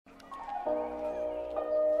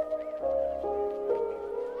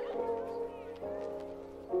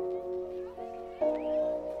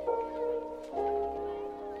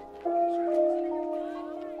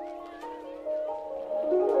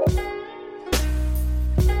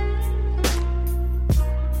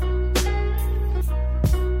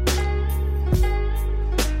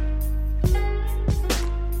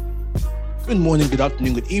Good morning, good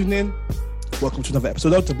afternoon, good evening. Welcome to another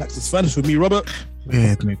episode of the Black's Furnace with me, Robert.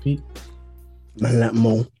 With me, Pete. Man, that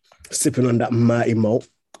Mo. Sipping on that mighty malt,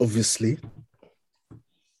 obviously.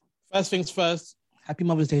 First things first, happy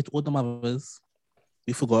Mother's Day to all the mothers.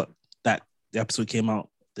 We forgot that the episode came out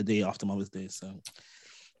the day after Mother's Day, so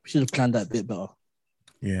we should have planned that a bit better.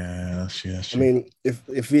 Yeah, sure. I mean,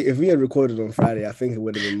 if we had recorded on Friday, I think it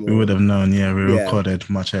would have been more. We would have known, we recorded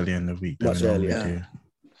much earlier in the week. Much earlier.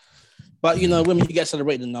 But, you know, women, you get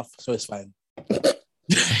celebrated enough, so it's fine.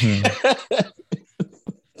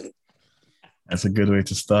 That's a good way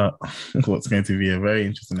to start what's going to be a very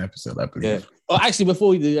interesting episode, I believe. Yeah. Oh, actually, before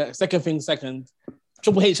we do that, second,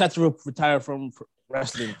 Triple H had to retire from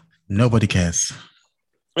wrestling. Nobody cares.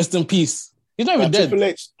 Rest in peace. He's not even dead.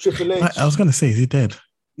 Triple H. I was going to say, is he dead?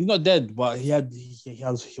 He's not dead, but he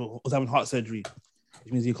was having heart surgery,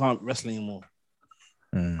 which means he can't wrestle anymore.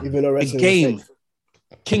 Even though wrestling Again,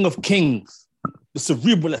 King of Kings, the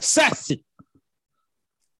cerebral assassin.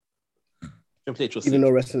 Triple H was even though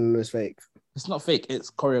wrestling is fake. It's not fake,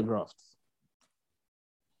 it's choreographed.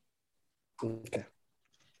 Okay.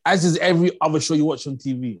 As is every other show you watch on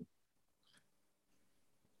TV.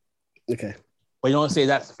 Okay. But you don't say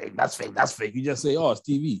that's fake. You just say, oh, it's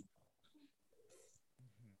TV.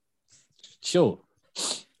 Sure.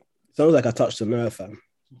 Sounds like I touched a nerve, fam.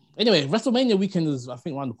 Anyway, WrestleMania weekend is, I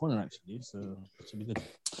think, around the corner, actually. So it should be good.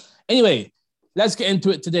 Anyway, let's get into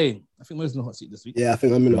it today. I think Mo's in the hot seat this week. Yeah, I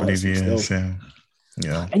think I'm in the hot seat still.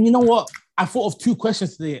 Yeah. And you know what? I thought of two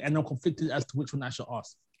questions today and I'm conflicted as to which one I should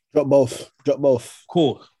ask. Drop both.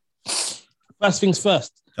 Cool. First things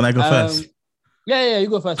first. Can I go first? Yeah, you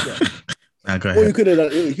go first. Yeah. Nah, go ahead. Well, you could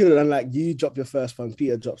have done like you drop your first one,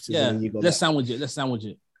 Peter drops his, and then you go. Let's sandwich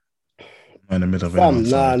it. I'm in the middle of it.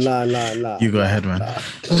 Nah. You go ahead, man.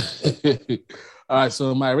 All right,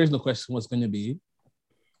 so my original question was going to be,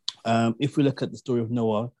 if we look at the story of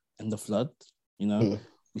Noah and the flood, you know,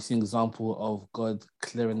 we see an example of God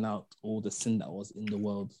clearing out all the sin that was in the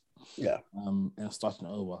world. Yeah. And starting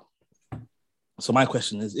over. So my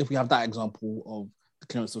question is, if we have that example of the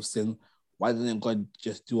clearance of sin, why didn't God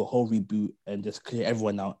just do a whole reboot and just clear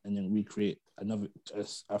everyone out and then recreate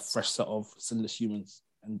a fresh set of sinless humans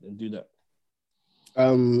and do that?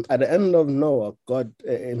 At the end of Noah, God,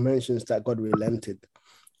 it mentions that God relented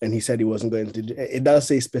and he said he wasn't going to do it. It does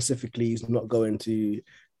say specifically he's not going to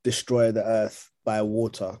destroy the earth by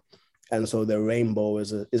water. And so the rainbow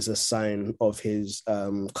is a sign of his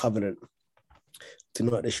covenant to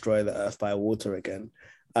not destroy the earth by water again.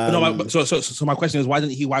 So my question is, why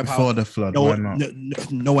didn't he wipe out before the flood? Why not?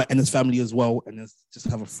 Noah and his family as well, and just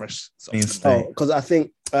have a fresh? Because I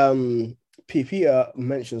think Peter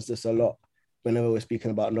mentions this a lot whenever we're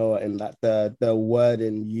speaking about Noah, in that the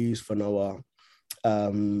wording used for Noah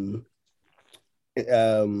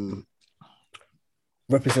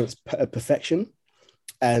represents perfection,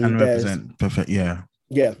 and represent perfect. Yeah.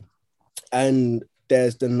 And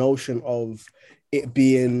there's the notion of it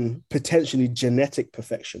being potentially genetic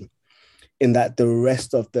perfection, in that the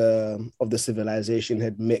rest of the civilization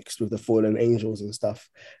had mixed with the fallen angels and stuff,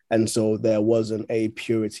 and so there wasn't a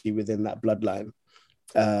purity within that bloodline.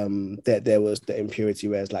 That there was the impurity,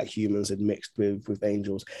 whereas like humans had mixed with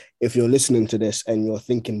angels. If you're listening to this and you're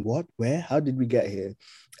thinking, what, where, how did we get here?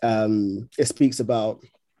 It speaks about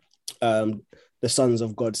the sons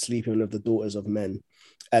of God sleeping with the daughters of men.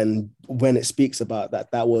 And when it speaks about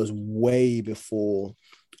that, that was way before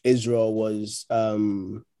Israel was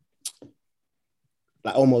like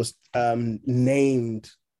almost named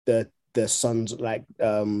the sons, like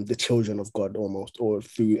the children of God almost, or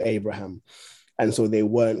through Abraham. And so they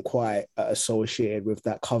weren't quite associated with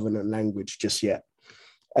that covenant language just yet.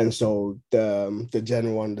 And so the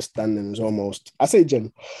general understanding is almost, I say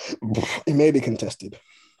it may be contested.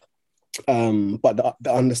 But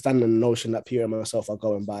the understanding notion that Peter and myself are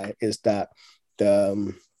going by is that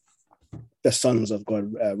the sons of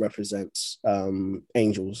God represents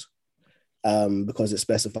angels, because it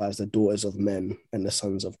specifies the daughters of men and the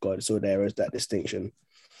sons of God. So there is that distinction.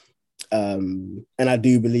 And I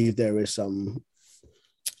do believe there is some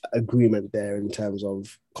agreement there in terms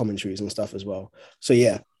of commentaries and stuff as well. So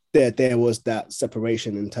yeah, there was that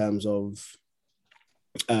separation in terms of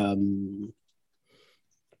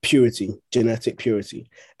purity, genetic purity.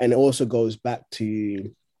 And it also goes back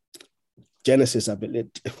to Genesis, I believe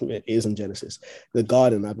it is in Genesis, the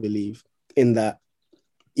garden, I believe, in that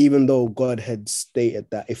even though God had stated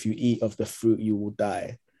that if you eat of the fruit, you will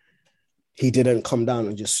die, he didn't come down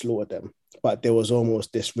and just slaughter them. But there was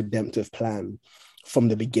almost this redemptive plan from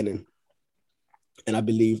the beginning. And I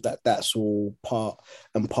believe that that's all part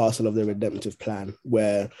and parcel of the redemptive plan,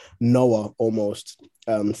 where Noah almost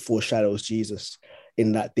foreshadows Jesus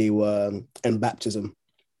in that they were, and baptism,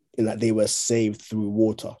 in that they were saved through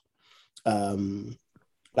water.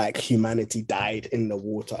 Like humanity died in the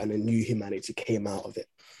water and a new humanity came out of it.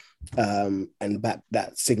 And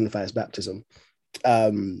that signifies baptism.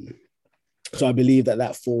 So I believe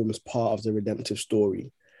that forms part of the redemptive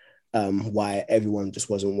story, why everyone just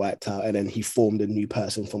wasn't wiped out, and then he formed a new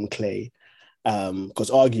person from clay. Because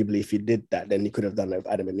arguably, if he did that, then he could have done that with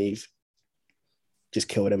Adam and Eve. Just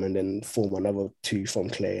kill them and then form another two from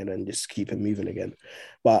clay and then just keep it moving again.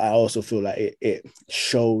 But I also feel like it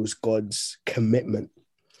shows God's commitment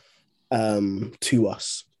to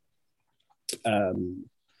us. In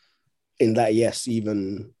that, yes,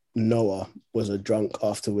 even Noah was a drunk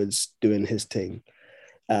afterwards doing his thing.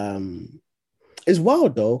 It's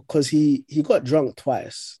wild though, because he got drunk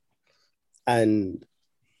twice. And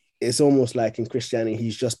it's almost like in Christianity,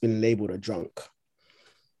 he's just been labeled a drunk.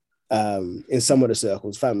 In some of the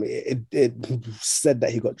circles, family, it said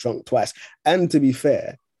that he got drunk twice. And to be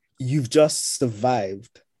fair, you've just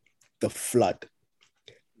survived the flood.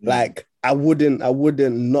 Like, I wouldn't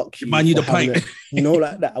knock you. Man, you the pint.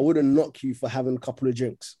 Like that. I wouldn't knock you for having a couple of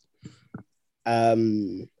drinks. But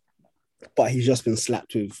he's just been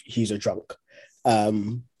slapped with he's a drunk.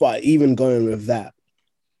 But even going with that,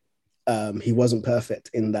 he wasn't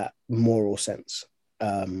perfect in that moral sense.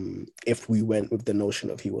 If we went with the notion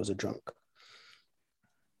of he was a drunk.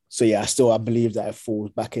 So yeah, I believe that it falls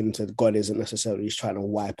back into God isn't necessarily trying to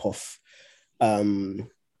wipe off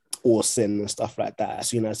all sin and stuff like that. As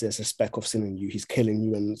soon as there's a speck of sin in you, he's killing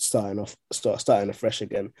you and starting afresh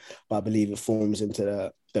again. But I believe it forms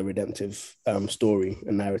into the redemptive story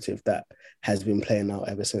and narrative that has been playing out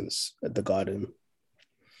ever since the garden.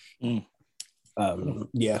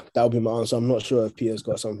 Yeah, that would be my answer. I'm not sure if Peter's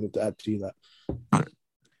got something to add to that.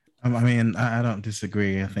 I mean, I don't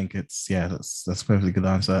disagree. I think that's a perfectly good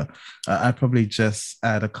answer. I'd probably just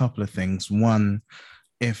add a couple of things. One,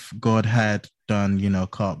 if God had done,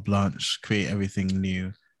 carte blanche, create everything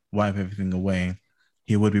new, wipe everything away,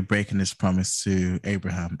 he would be breaking his promise to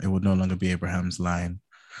Abraham. It would no longer be Abraham's line.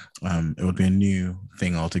 It would be a new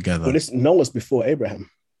thing altogether. Well, Noah's before Abraham.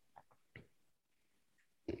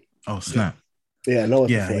 Oh, snap. Yeah, Noah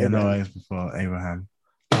is before Abraham.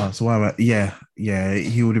 Oh, so why about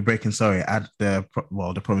he would be breaking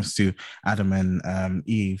the promise to Adam and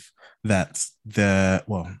Eve that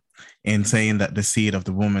in saying that the seed of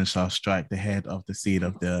the woman shall strike the head of the seed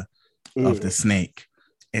of the snake,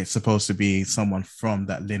 it's supposed to be someone from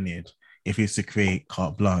that lineage. If he used to create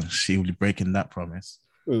carte blanche, he would be breaking that promise.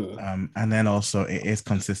 And then also it is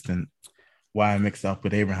consistent why I mixed up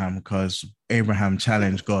with Abraham, because Abraham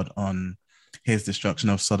challenged God on his destruction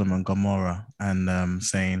of Sodom and Gomorrah and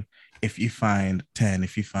saying, if you find 10,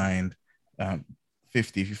 if you find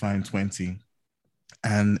 50, if you find 20,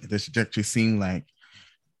 and the trajectory seemed like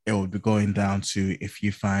it would be going down to, if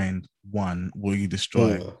you find one, will you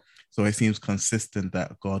destroy? So it seems consistent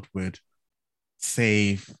that God would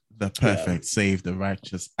save the perfect, save the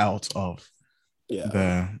righteous out of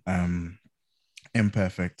the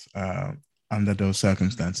imperfect under those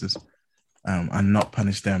circumstances. And not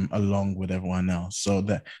punish them along with everyone else. So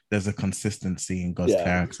that there's a consistency in God's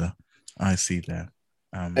character I see there.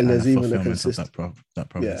 And there's even a consistency of that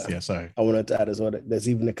promise. Yeah, sorry. I wanted to add as well that there's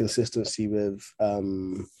even a consistency with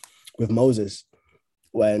Moses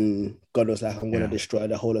when God was like, I'm going to destroy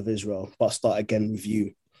the whole of Israel, but start again with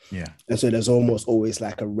you. Yeah. And so there's almost always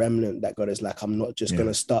like a remnant that God is like, I'm not just going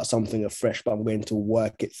to start something afresh, but I'm going to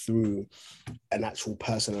work it through an actual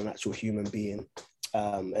person, an actual human being.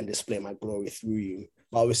 And display my glory through you.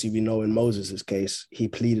 Obviously, we know in Moses' case, he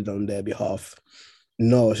pleaded on their behalf.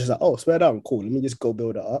 No, it's just like, oh, swear down, cool. Let me just go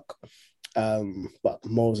build an ark. But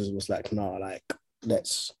Moses was like, nah, like,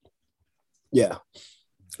 let's not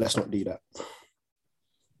do that.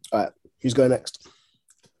 All right, who's going next?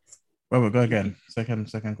 Robert, go again.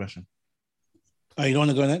 Second question. Oh, you don't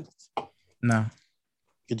want to go next? No.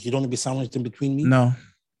 You don't want to be sandwiched in between me? No.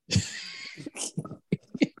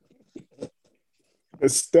 A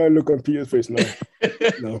stern look on Peter's face now.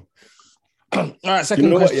 No. All right, second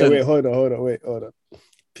question. Yeah, wait, hold on.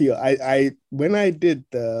 Peter, I when I did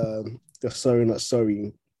the sorry not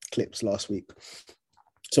sorry clips last week,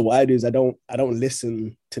 so what I do is I don't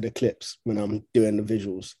listen to the clips when I'm doing the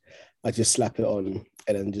visuals. I just slap it on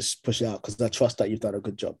and then just push it out because I trust that you've done a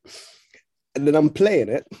good job. And then I'm playing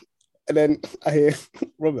it, and then I hear,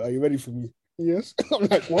 Robert, are you ready for me? Yes. I'm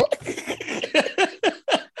like, what?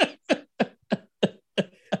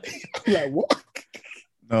 Like, what?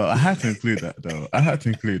 No, I had to include that though. I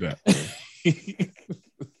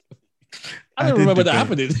don't remember that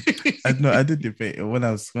happening. I did debate when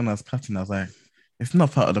I was cutting. I was like, it's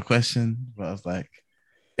not part of the question, but I was like,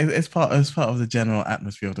 it's part of the general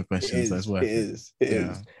atmosphere of the question, so it's It worth it. is. It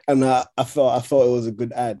Yeah. is. And I thought it was a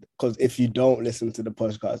good ad because if you don't listen to the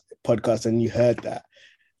podcast and you heard that,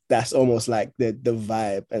 that's almost like the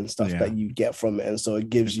vibe and stuff Yeah. that you get from it, and so it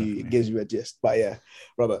gives you a gist. But yeah,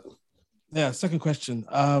 Robert. Yeah. Second question.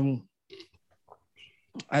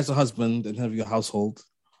 As a husband and head of your household,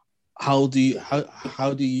 how do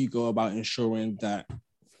you go about ensuring that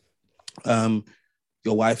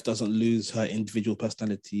your wife doesn't lose her individual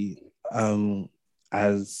personality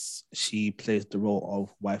as she plays the role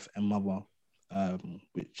of wife and mother,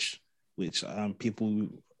 which people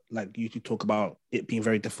like you to talk about it being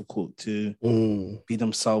very difficult to be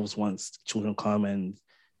themselves once children come and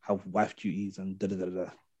have wife duties and da da da da.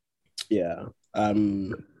 Yeah,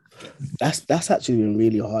 that's actually been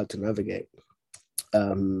really hard to navigate.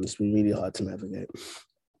 It's been really hard to navigate.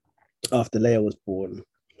 After Leia was born,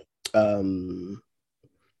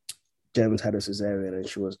 James had a cesarean and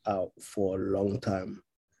she was out for a long time.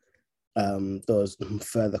 There was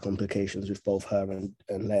further complications with both her and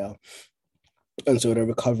Leia. And so the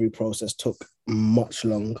recovery process took much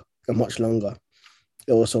longer.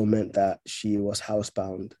 It also meant that she was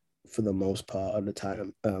housebound for the most part of the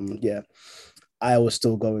time. I was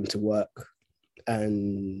still going to work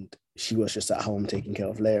and she was just at home taking care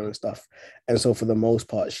of Leia and stuff. And so for the most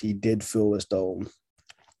part, she did feel as though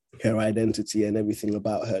her identity and everything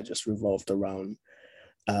about her just revolved around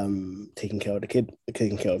taking care of the kid,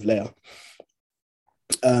 taking care of Leia.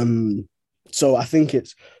 So I think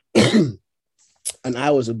it's, and I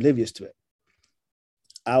was oblivious to it.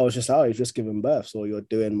 I was just, you've just given birth, so you're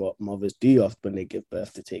doing what mothers do often when they give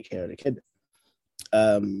birth to take care of the kid.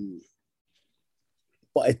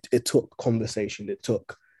 But it took conversation. It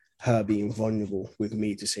took her being vulnerable with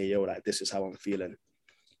me to say, yo, like, this is how I'm feeling.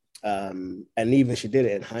 And even she did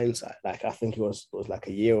it in hindsight. Like, I think it was like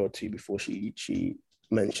a year or two before she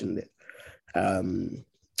mentioned it. And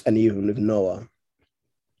even with Noah,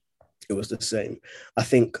 it was the same. I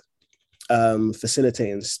think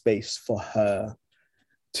facilitating space for her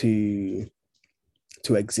to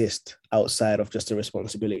exist outside of just the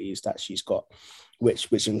responsibilities that she's got,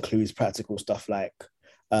 which includes practical stuff like,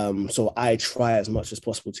 so I try as much as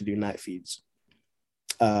possible to do night feeds,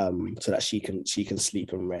 so that she can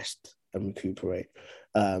sleep and rest and recuperate.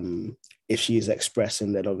 If she is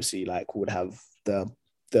expressing, then obviously like would have the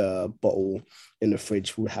bottle in the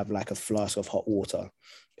fridge, would have like a flask of hot water.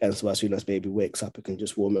 And so as soon as baby wakes up, it can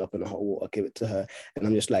just warm it up in the hot water, give it to her. And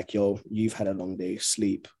I'm just like, yo, you've had a long day,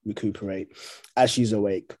 sleep, recuperate. As she's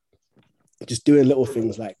awake, just doing little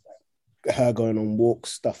things like her going on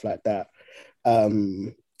walks, stuff like that.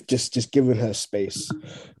 Just giving her space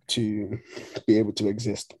to be able to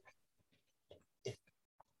exist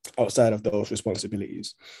outside of those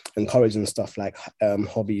responsibilities, encouraging stuff like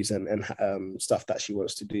hobbies and stuff that she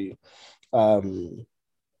wants to do,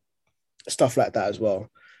 stuff like that as well.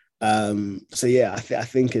 So yeah, I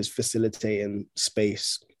think it's facilitating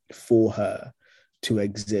space for her to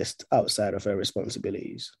exist outside of her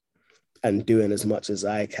responsibilities and doing as much as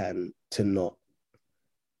I can to not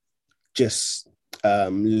just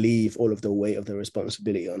leave all of the weight of the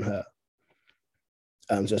responsibility on her.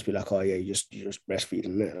 Just be like, oh yeah, you just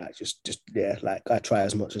breastfeeding it, like just yeah, like I try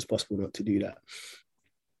as much as possible not to do that.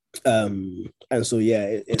 And so yeah,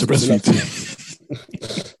 it's to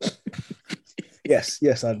breastfeed.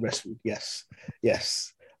 Yes, I'd breastfeed.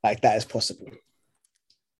 Yes, like that is possible.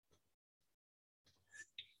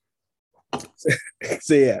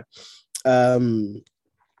 So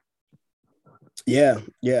yeah,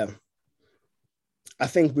 yeah. I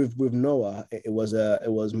think with Noah, it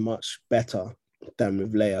was much better than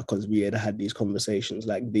with Leia because we had these conversations,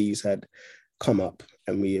 like these had come up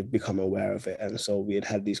and we had become aware of it, and so we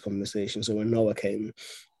had these conversations. So when Noah came,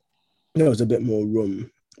 there was a bit more room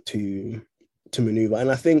to maneuver, and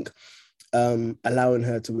I think allowing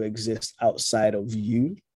her to exist outside of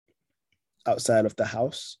the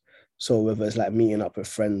house, so whether it's like meeting up with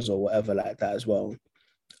friends or whatever like that as well,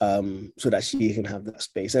 so that she can have that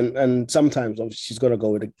space. And sometimes obviously she's gonna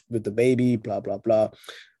go with the baby, blah blah blah.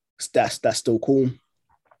 That's still cool.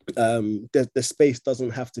 The space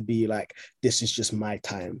doesn't have to be like, this is just my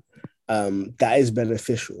time. That is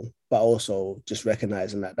beneficial, but also just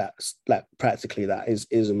recognizing that that's like practically that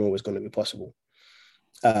isn't always going to be possible.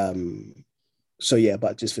 So yeah,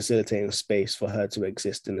 but just facilitating space for her to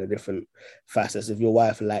exist in the different facets. If your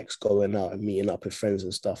wife likes going out and meeting up with friends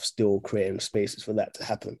and stuff, still creating spaces for that to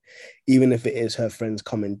happen, even if it is her friends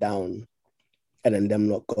coming down and then them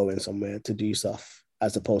not going somewhere to do stuff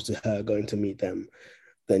as opposed to her going to meet them,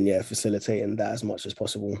 then yeah, facilitating that as much as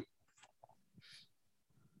possible.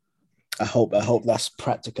 I hope that's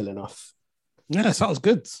practical enough. Yeah, sounds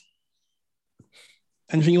good.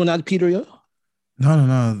 Anything you want to add, Peter? Yeah?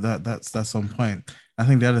 No. That's on point. I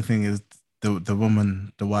think the other thing is the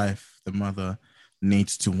woman, the wife, the mother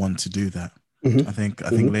needs to want to do that. Mm-hmm. I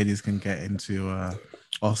think ladies can get into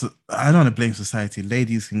also, I don't want to blame society.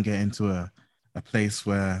 Ladies can get into a place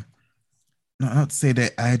where, not to say they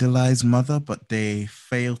idolize mother, but they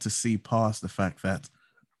fail to see past the fact that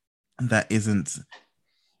that isn't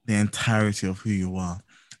the entirety of who you are.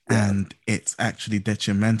 Yeah. And it's actually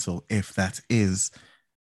detrimental if that is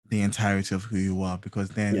the entirety of who you are, because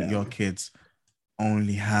then your kids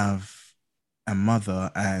only have a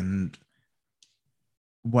mother, and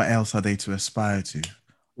what else are they to aspire to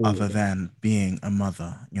other than being a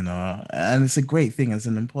mother, you know? And it's a great thing, it's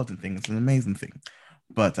an important thing, it's an amazing thing.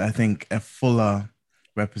 But I think a fuller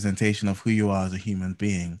representation of who you are as a human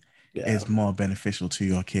being is more beneficial to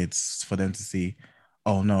your kids, for them to see,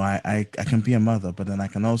 oh no, I can be a mother, but then I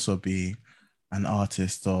can also be an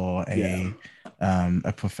artist or a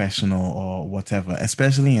professional or whatever,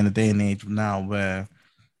 especially in a day and age now where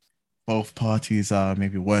both parties are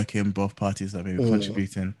maybe working, both parties are maybe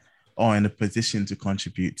contributing or in a position to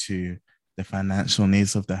contribute to the financial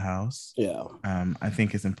needs of the house. Yeah. I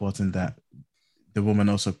think it's important that the woman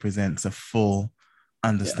also presents a full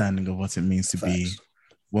understanding of what it means to be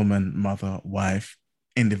woman, mother, wife,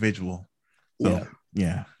 individual. So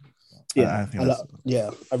I think I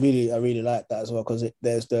really like that as well, because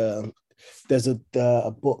there's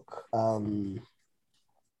a book,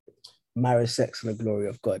 Marriage, Sex, and the Glory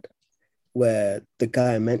of God, where the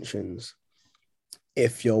guy mentions,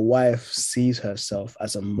 if your wife sees herself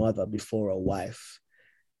as a mother before a wife,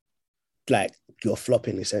 like, you're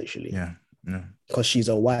flopping, essentially. Yeah. Because she's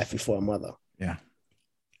a wife before a mother. Yeah.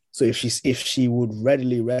 So if she would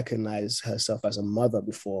readily recognize herself as a mother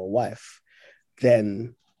before a wife,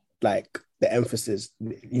 then, like, the emphasis,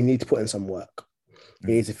 you need to put in some work. You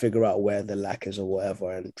need to figure out where the lack is or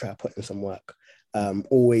whatever, and try to put in some work.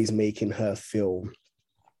 Always making her feel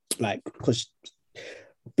like, because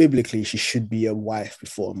biblically she should be a wife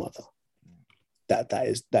before a mother. That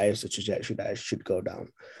is the trajectory that it should go down.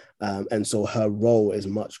 And so her role is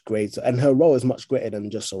much greater, and her role is much greater than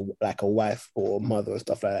just a wife or a mother and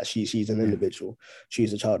stuff like that. She's an individual.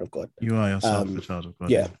 She's a child of God. You are yourself a child of God.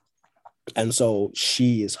 Yeah. And so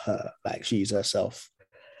she is her, like, she's herself.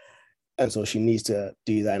 And so she needs to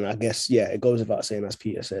do that. And I guess, it goes without saying, as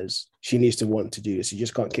Peter says, she needs to want to do this. You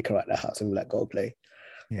just can't kick her out of the house and be like, go play.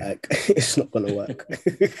 Yeah. Like, it's not going to work.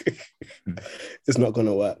 It's not going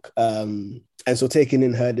to work. And so taking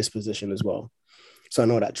in her disposition as well. So I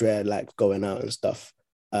know that Dre like going out and stuff.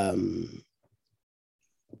 But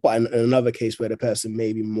in another case where the person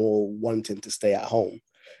may be more wanting to stay at home,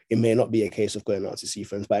 it may not be a case of going out to see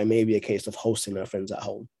friends, but it may be a case of hosting her friends at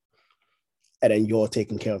home. And then you're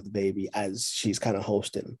taking care of the baby as she's kind of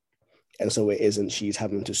hosting. And so it isn't she's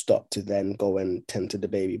having to stop to then go and tend to the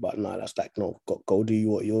baby. But no, that's like, no, go do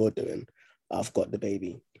what you're doing. I've got the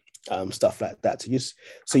baby. Stuff like that.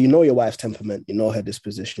 So you know your wife's temperament, you know her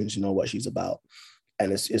dispositions, you know what she's about.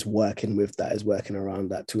 And it's working with that, is working around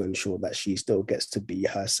that to ensure that she still gets to be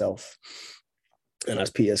herself. And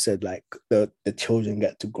as Peter said, like, the children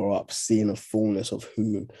get to grow up seeing a fullness of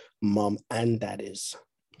who mom and dad is.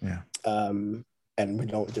 Yeah. And we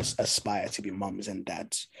don't just aspire to be mums and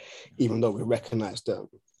dads, even though we recognize the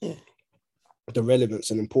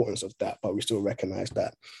relevance and importance of that, but we still recognize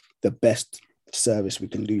that the best service we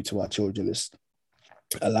can do to our children is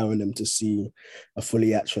allowing them to see a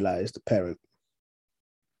fully actualized parent.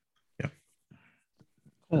 Yeah.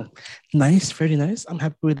 Cool. Nice, very nice. I'm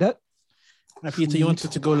happy with that. Peter, you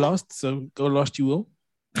wanted to go last, so go last you will.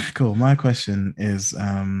 Cool. My question is,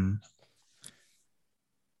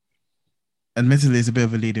 admittedly, it's a bit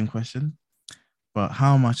of a leading question, but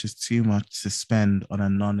how much is too much to spend on a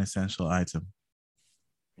non-essential item?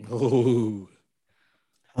 Oh.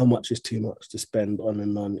 How much is too much to spend on a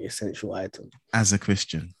non-essential item? As a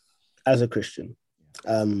Christian.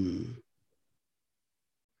 I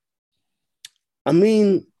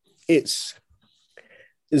mean, it's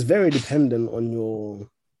very dependent on your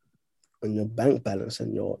bank balance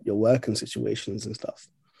and your working situations and stuff.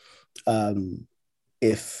 I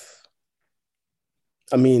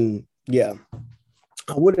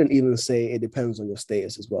wouldn't even say it depends on your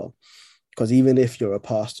status as well, because even if you're a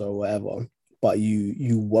pastor or whatever, but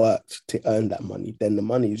you worked to earn that money, then the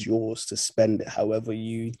money is yours to spend it however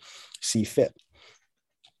you see fit.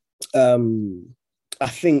 I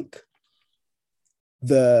think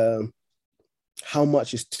how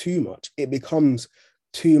much is too much? It becomes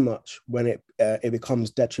too much when it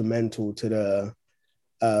becomes detrimental to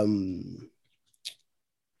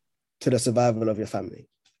to the survival of your family.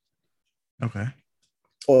 Okay.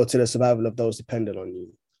 Or to the survival of those dependent on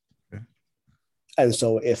you. Okay. And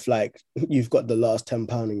so if like you've got the last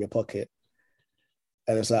 £10 in your pocket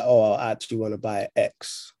and it's like, oh, I actually want to buy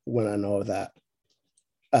X when I know that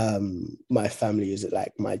my family is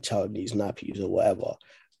like my child needs nappies or whatever,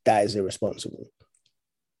 that is irresponsible.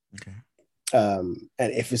 Okay. And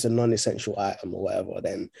if it's a non-essential item or whatever,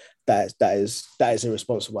 then that is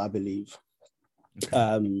irresponsible, I believe.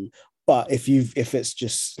 Okay. But if it's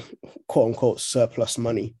just quote unquote surplus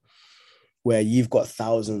money, where you've got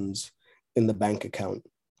thousands in the bank account,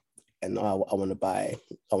 and I want to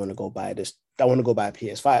go buy a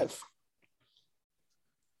PS5,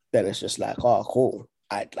 then it's just like, oh, cool.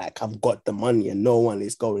 I've got the money, and no one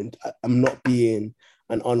is going. I'm not being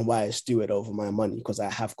an unwise steward over my money because I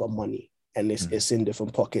have got money, and it's in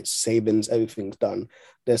different pockets, savings, everything's done.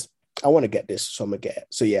 I want to get this, so I'm gonna get it.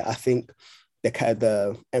 So yeah, I think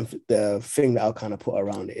the thing that I'll kind of put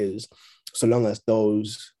around it is, so long as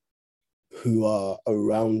those who are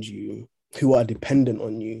around you, who are dependent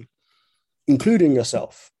on you, including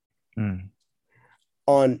yourself,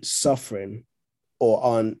 aren't suffering or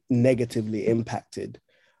aren't negatively impacted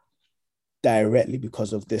directly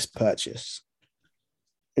because of this purchase,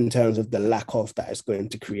 in terms of the lack of that it's going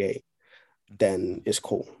to create, then it's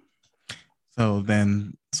cool. So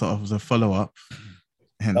then, sort of the follow-up,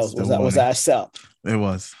 hence was that a setup? It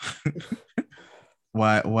was.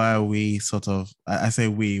 Why are we sort of, I say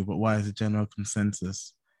we, but why is the general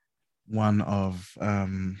consensus one of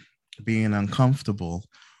being uncomfortable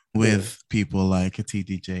with people like a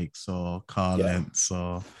TD Jakes or Carl Lentz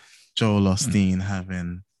or Joel Osteen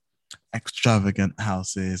having extravagant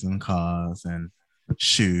houses and cars and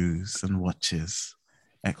shoes and watches?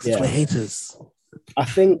 We're haters. I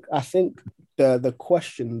think the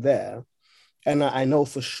question there, and I know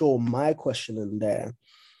for sure my question in there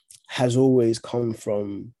has always come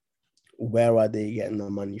from, where are they getting the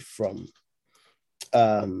money from?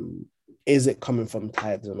 Is it coming from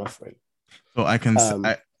tithes and offering? So I can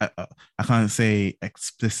I can't say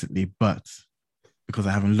explicitly, but because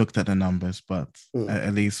I haven't looked at the numbers, but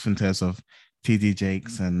at least in terms of TD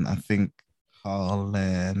Jakes and I think Carl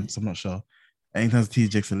Lentz, I'm not sure. In terms of TD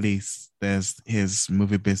Jakes, at least there's his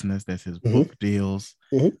movie business, there's his book deals.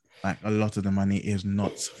 Like a lot of the money is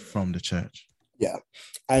not from the church. Yeah,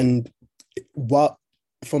 and what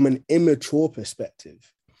from an immature perspective,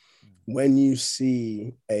 when you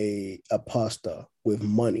see a pastor with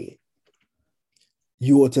money,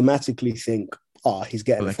 you automatically think, oh, he's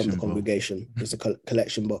getting it from the congregation. It's a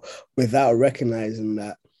collection, but without recognizing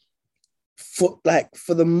that, for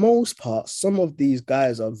the most part, some of these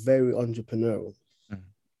guys are very entrepreneurial.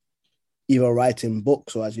 Either writing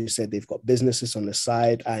books, or as you said, they've got businesses on the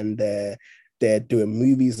side, and they're doing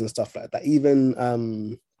movies and stuff like that.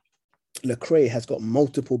 Even Lecrae has got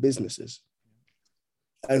multiple businesses.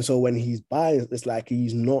 And so when he's buying, it's like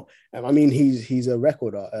he's not, I mean, he's a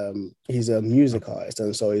record he's a music artist.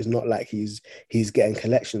 And so it's not like he's getting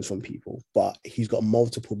collections from people, but he's got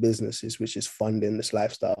multiple businesses, which is funding this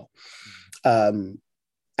lifestyle. And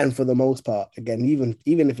for the most part, again,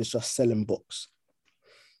 even if it's just selling books,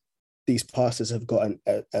 these pastors have got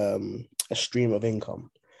a stream of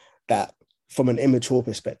income that from an immature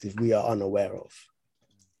perspective, we are unaware of.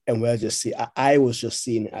 And we're just I was just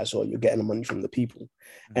seeing it as, oh, you're getting the money from the people.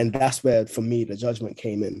 And that's where, for me, the judgment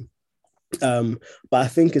came in. But I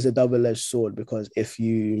think it's a double-edged sword, because if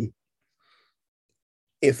you're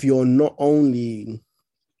not only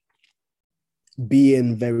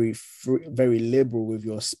being very very liberal with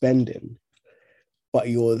your spending, but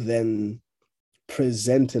you're then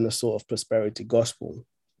presenting a sort of prosperity gospel,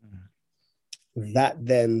 that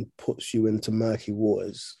then puts you into murky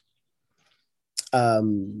waters.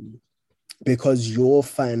 Because your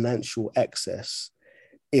financial excess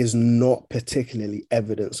is not particularly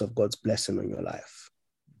evidence of God's blessing on your life.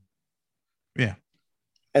 Yeah.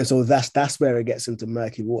 And so that's where it gets into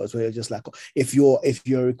murky waters, where you're just like, if you're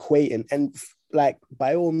equating, and like,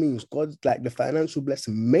 by all means, God, like, the financial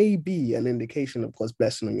blessing may be an indication of God's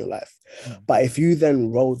blessing on your life. But if you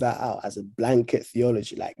then roll that out as a blanket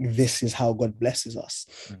theology, like, this is how God blesses us.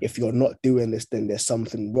 If you're not doing this, then there's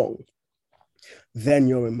something wrong. Then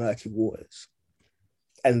you're in murky waters.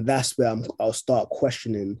 And that's where I'll start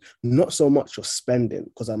questioning, not so much your spending,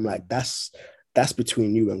 because I'm like, that's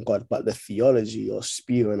between you and God, but the theology you're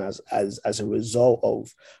spewing as a result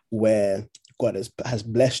of where God has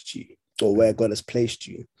blessed you, or where God has placed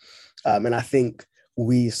you. And I think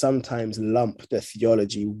we sometimes lump the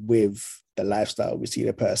theology with the lifestyle we see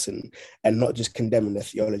the person, and not just condemning the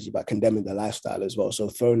theology, but condemning the lifestyle as well. So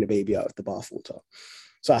throwing the baby out of the bathwater.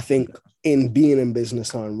 So I think in being in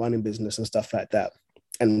business and running business and stuff like that,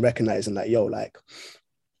 and recognizing that, yo, like,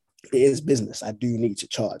 it is business. I do need to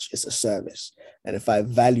charge. It's a service. And if I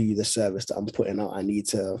value the service that I'm putting out,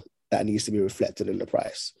 that needs to be reflected in the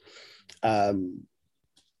price. I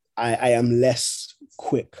am less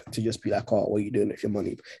quick to just be like, oh, what are you doing with your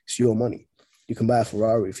money? It's your money. You can buy a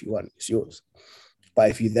Ferrari if you want. It's yours.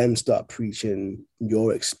 But if you then start preaching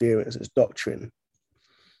your experience as doctrine,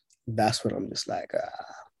 that's when I'm just like,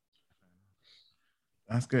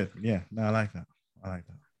 That's good. Yeah, no, I like that.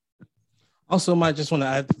 Also, might just want to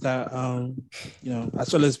add that,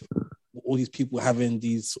 as well as all these people having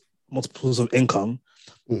these multiples of income,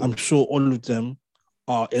 I'm sure all of them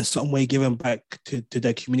are in some way giving back to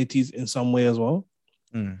their communities in some way as well.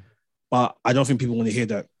 But I don't think people want to hear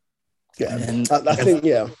that. Yeah, I think.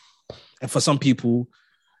 And for some people,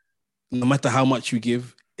 no matter how much you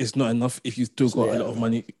give, it's not enough if you still got a lot of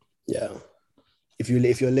money. Yeah. If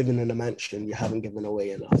you're living in a mansion, you haven't given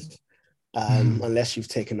away enough. Unless you've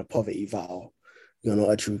taken a poverty vow, you're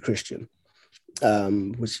not a true Christian.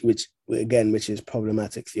 Which is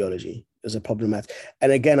problematic theology. It's a problematic.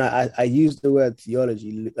 And again, I use the word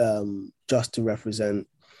theology just to represent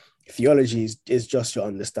theology is just your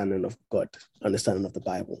understanding of God, understanding of the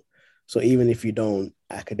Bible. So even if you don't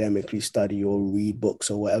academically study or read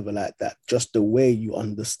books or whatever like that, just the way you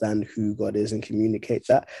understand who God is and communicate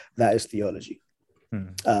that is theology.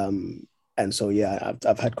 And so,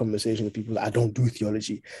 I've had conversations with people that I don't do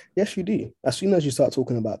theology. Yes, you do. As soon as you start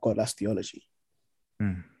talking about God, that's theology.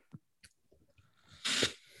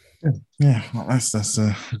 Yeah, well, that's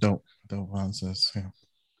dope answers. Yeah.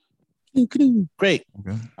 Great.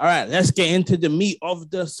 Okay. All right, let's get into the meat of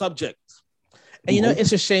the subject. And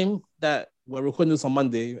it's a shame that we're recording this on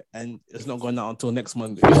Monday and it's not going out until next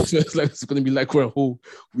Monday. So it's going to be like we're a whole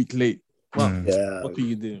week late. Well, what can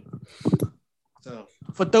you do? So,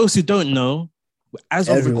 for those who don't know, as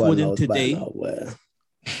of recording today,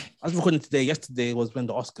 yesterday was when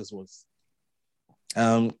the Oscars was.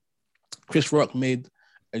 Chris Rock made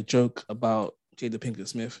a joke about Jada Pinkett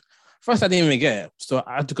Smith. First, I didn't even get it, so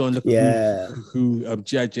I had to go and look at who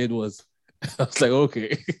G.I. Jade was. I was like,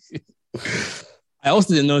 okay. I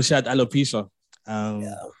also didn't know she had alopecia.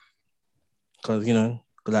 Because,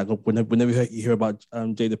 like whenever you hear about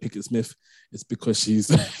Jada Pinkett Smith, it's because she's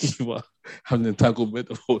having an entanglement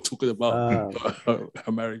or talking about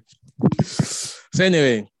her marriage. So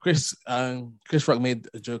anyway, Chris Rock made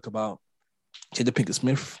a joke about Jada Pinkett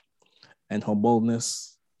Smith and her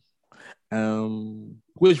boldness,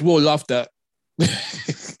 which we all laughed at. And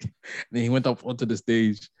then he went up onto the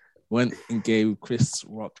stage, went and gave Chris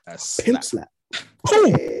Rock a pimp slap.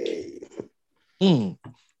 Hey.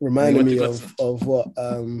 Reminded me of what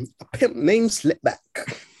a pimp named Slipback.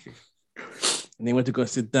 And he went to go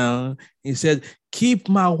sit down. He said, "Keep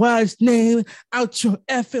my wife's name out your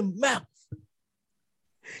effing mouth.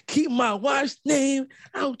 Keep my wife's name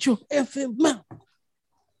out your effing mouth."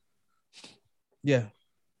 Yeah.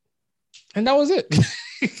 And that was it.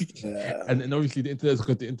 And obviously the internet's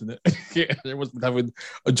got the internet. Everyone's been having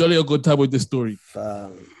a jolly old good time with this story.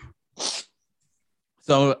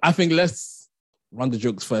 So I think let's run the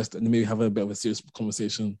jokes first and then maybe have a bit of a serious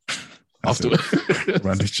conversation afterwards.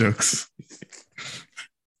 Run the jokes.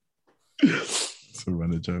 So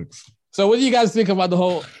run the jokes. So what do you guys think about the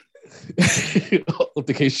whole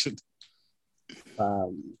altercation?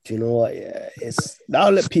 Do you know what? Yeah,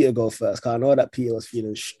 I'll let Peter go first, because I know that Peter was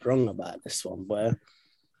feeling strong about this one, but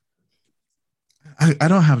I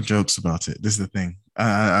don't have jokes about it. This is the thing.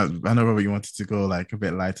 I know, Robert, you wanted to go like a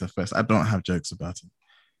bit lighter first. I don't have jokes about it.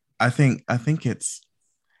 I think it's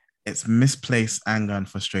misplaced anger and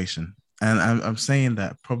frustration, and I'm saying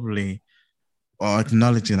that probably, or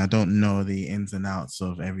acknowledging I don't know the ins and outs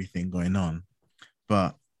of everything going on,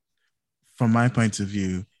 but from my point of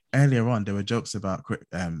view, earlier on there were jokes about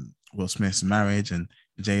Will Smith's marriage, and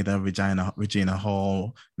Regina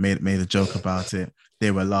Hall made a joke about it.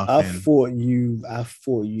 They were laughing. I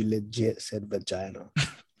thought you legit said vagina.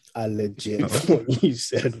 I legit thought you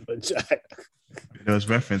said vagina. There was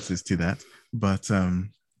references to that, but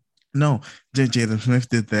no, Jaden Smith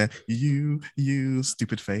did the you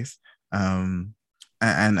stupid face, and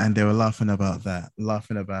they were laughing about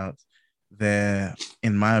their,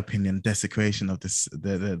 in my opinion, desecration of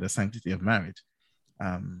the sanctity of marriage,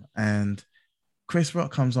 and Chris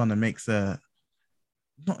Rock comes on and makes it's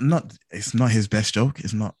not his best joke.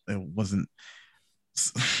 It wasn't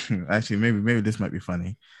actually, maybe this might be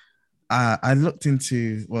funny. I looked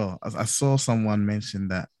into, I saw someone mention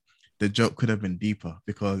that the joke could have been deeper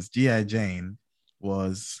because G.I. Jane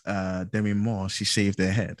was Demi Moore. She shaved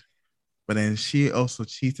her head. but then she also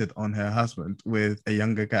cheated on her husband with a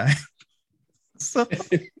younger guy. So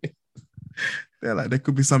they're like, there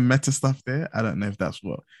could be some meta stuff there. I don't know if that's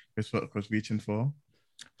what Chris Rock was reaching for,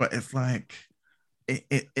 but it's like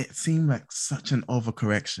it seemed like such an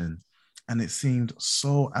overcorrection, and it seemed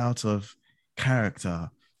so out of character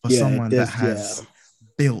for Yeah, someone that there's yeah. has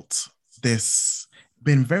built this,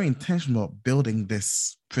 been very intentional about building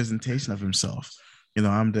this presentation of himself. You know,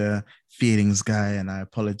 I'm the feelings guy, and I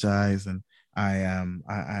apologize, and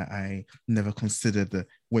I never considered the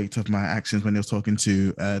weight of my actions when he was talking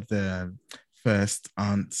to the first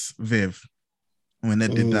aunt Viv when they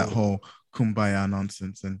did that whole kumbaya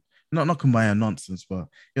nonsense, and not kumbaya nonsense, but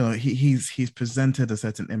you know he's presented a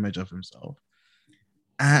certain image of himself,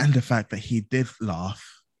 and the fact that he did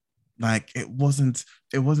laugh, like it wasn't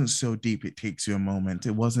so deep. It takes you a moment.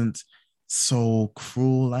 It wasn't so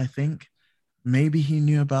cruel. I think maybe he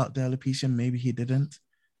knew about the alopecia, maybe he didn't.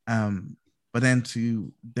 Um, but then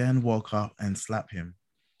to then walk up and slap him,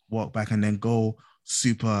 walk back, and then go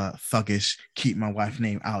super thuggish, keep my wife's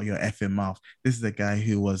name out your effing mouth. This is the guy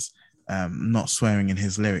who was not swearing in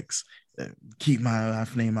his lyrics. Keep my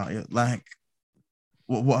wife's name out your, like,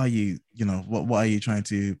 what are you, what are you trying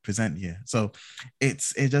to present here? So it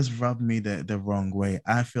just rubbed me the wrong way.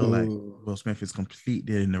 I feel like Will Smith is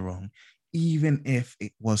completely in the wrong, even if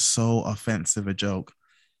it was so offensive a joke.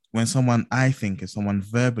 When someone, I think, if someone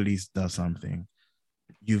verbally does something,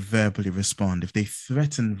 you verbally respond. If they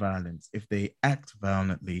threaten violence, if they act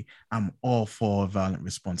violently, I'm all for a violent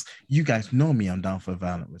response. You guys know me, I'm down for a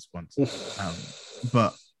violent response.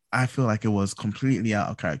 But I feel like it was completely out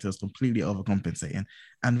of character, it was completely overcompensating.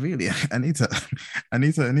 And really,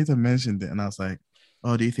 Anita mentioned it, and I was like,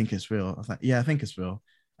 oh, do you think it's real? I was like, yeah, I think it's real.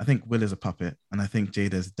 I think Will is a puppet, and I think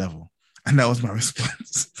Jada's a devil. And that was my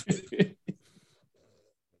response.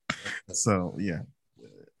 So yeah.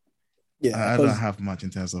 Yeah, I don't have much in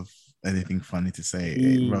terms of anything funny to say.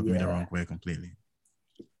 It rubbed me the wrong way completely.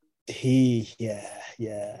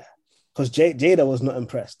 Yeah. Because Jada was not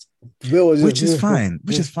impressed. Will was which is fine.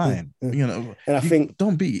 You know, and I think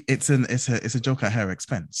don't be. It's a joke at her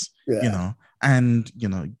expense. Yeah. You know, and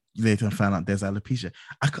later find out there's alopecia.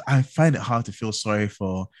 I find it hard to feel sorry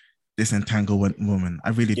for this entanglement woman. I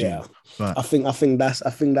really do. But I think that's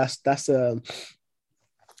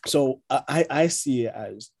so I see it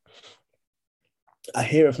as, I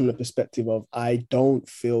hear it from the perspective of, I don't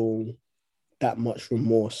feel that much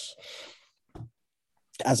remorse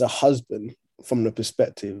as a husband from the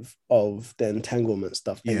perspective of the entanglement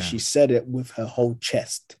stuff. And she said it with her whole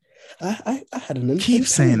chest. I had an keep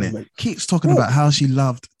saying it. Keeps talking about how she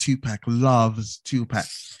loves Tupac.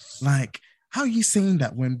 Like, how are you saying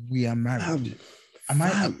that when we are married?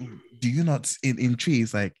 Do you not in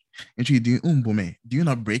trees, like in trees, do you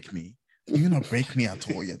not break me? Do you not break me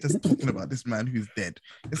at all? You're just talking about this man who's dead.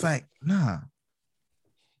 It's like, nah.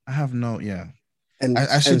 I have no, And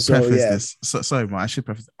I should preface this. So, sorry, Ma, I should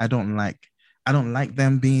preface. I don't like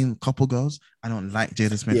them being couple girls. I don't like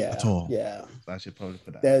Jada Smith at all. Yeah. So I should probably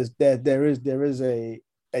put that. There is a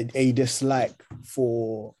dislike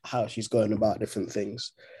for how she's going about different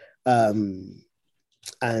things. And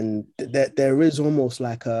there is almost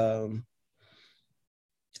like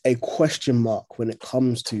a question mark when it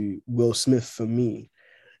comes to Will Smith for me,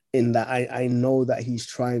 in that I know that he's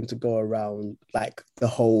trying to go around like the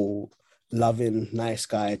whole loving, nice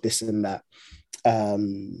guy, this and that.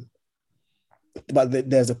 But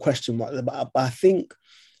there's a question mark. But I think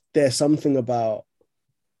there's something about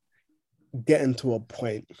getting to a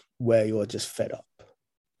point where you're just fed up.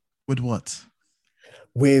 With what?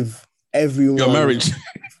 With everyone. Your marriage.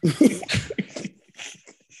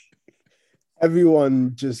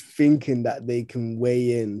 Everyone just thinking that they can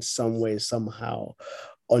weigh in some way, somehow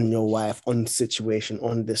on your wife, on the situation,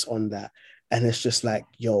 on this, on that. And it's just like,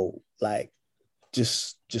 yo, like,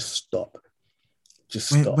 just stop. Just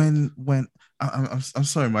stop. When I'm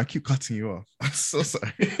sorry, man, I keep cutting you off. I'm so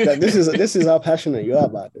sorry. Like, this is how passionate you are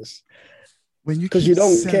about this. Because you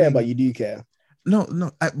don't care, but you do care. No.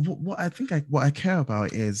 What I care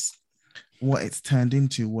about is what it's turned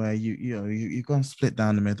into, where you go and split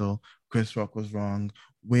down the middle. Chris Rock was wrong.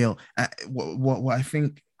 Will, what I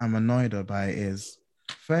think I'm annoyed by is,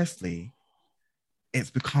 firstly, it's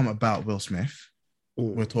become about Will Smith.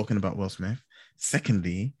 We're talking about Will Smith.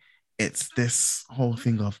 Secondly, it's this whole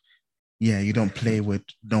thing of, you don't play with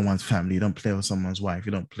no one's family. You don't play with someone's wife.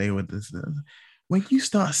 You don't play with this. When you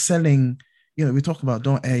start selling, we talk about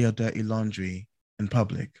don't air your dirty laundry in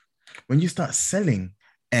public. When you start selling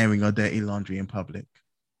airing your dirty laundry in public,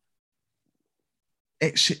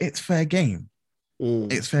 it's fair game.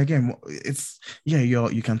 It's fair game. It's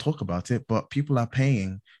you can talk about it, but people are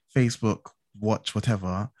paying Facebook, Watch,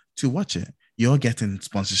 whatever to watch it. You're getting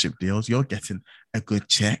sponsorship deals. You're getting a good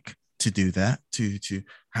check to do that, to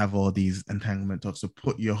have all these entanglement talks, to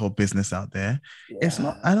put your whole business out there. Yeah. It's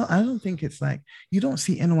not. I don't think it's like, you don't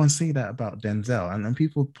see anyone say that about Denzel, and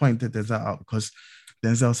people pointed Denzel out because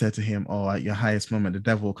Denzel said to him, "Oh, at your highest moment, the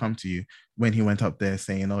devil will come to you." When he went up there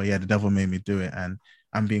saying, "Oh yeah, the devil made me do it, and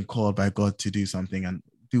I'm being called by God to do something," and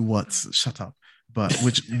do what? Shut up. But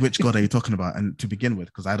which God are you talking about? And to begin with,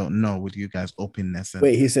 because I don't know with you guys' openness and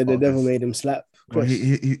Wait, he said the devil this. made him slap Well, Chris.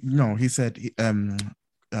 he said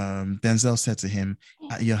Denzel said to him,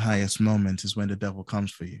 "At your highest moment is when the devil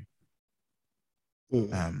comes for you."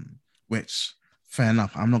 Which, fair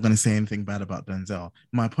enough. I'm not going to say anything bad about Denzel.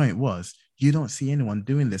 My point was, you don't see anyone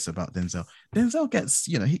doing this about Denzel. Denzel gets,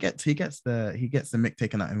 he gets the mick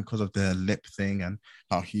taken at him because of the lip thing and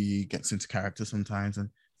how he gets into character sometimes,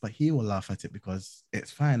 but he will laugh at it because it's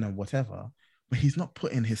fine and whatever. But he's not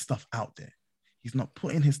putting his stuff out there. He's not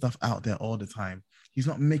putting his stuff out there all the time. He's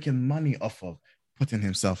not making money off of putting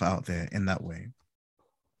himself out there in that way.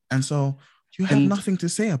 And so you have nothing to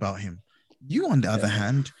say about him. You, on the other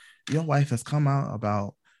hand, your wife has come out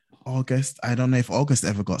about August. I don't know if August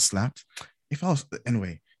ever got slapped. She's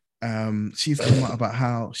come out about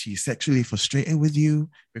how she's sexually frustrated with you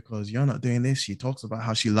because you're not doing this. She talks about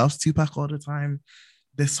how she loves Tupac all the time.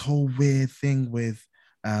 This whole weird thing with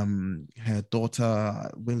her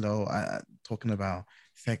daughter Willow talking about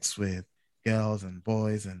sex with girls and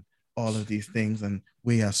boys and all of these things, and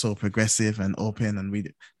we are so progressive and open, and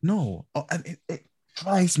and it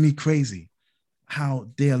drives me crazy how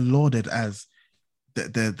they are lauded as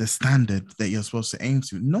the standard that you're supposed to aim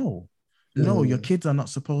to. No, your kids are not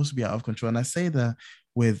supposed to be out of control. And I say that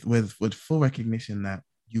with full recognition that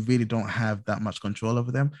you really don't have that much control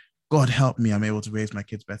over them. God help me, I'm able to raise my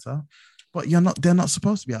kids better. But they're not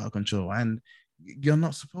supposed to be out of control. And you're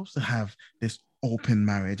not supposed to have this open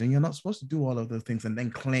marriage, and you're not supposed to do all of those things and then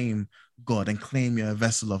claim God and claim you're a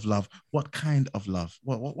vessel of love. What kind of love?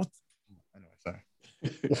 What? Anyway, sorry.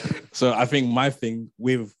 So I think my thing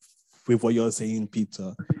with what you're saying,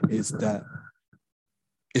 Peter, is that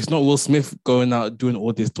it's not Will Smith going out doing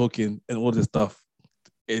all this talking and all this stuff.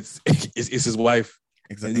 It's his wife.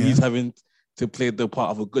 Exactly. And he's having to play the part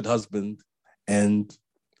of a good husband and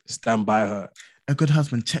stand by her. A good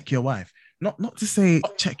husband, check your wife. Not to say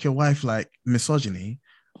check your wife like misogyny,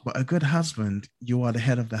 but a good husband, you are the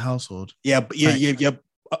head of the household. Yeah. But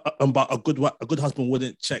a good husband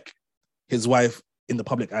wouldn't check his wife in the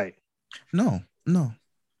public eye. No.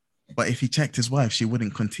 But if he checked his wife, she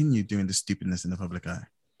wouldn't continue doing the stupidness in the public eye.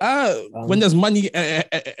 When there's money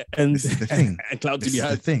and this is the thing. And clout to be had.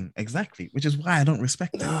 This is the thing, exactly. Which is why I don't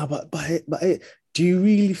respect it. Nah, but do you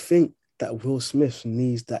really think that Will Smith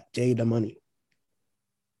needs that Jada money?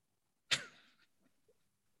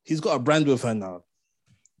 He's got a brand with her now.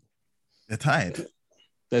 They're tired.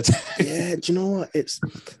 Yeah, do you know what?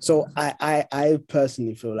 So I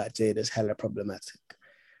personally feel like Jada's hella problematic.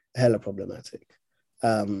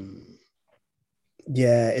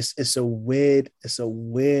 Yeah, it's a weird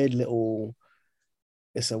little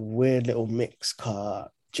mix car.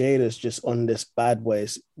 Jada's just on this bad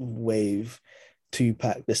wave,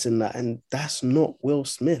 Tupac, this and that, and that's not Will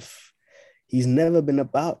Smith. He's never been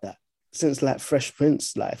about that since like Fresh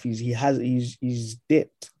Prince life. He's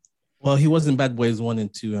dipped. Well, he was in Bad Boys 1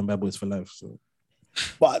 and 2 and Bad Boys for Life. So,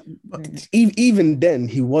 but even then,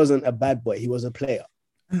 he wasn't a bad boy. He was a player,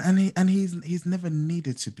 and he's never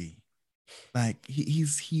needed to be. Like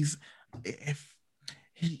he's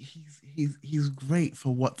great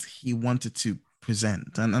for what he wanted to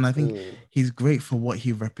present, and I think he's great for what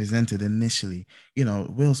he represented initially.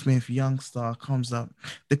 Will Smith, young star, comes up.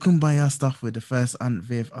 The Kumbaya stuff with the first Aunt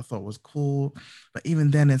Viv I thought was cool, but even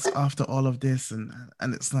then it's after all of this, and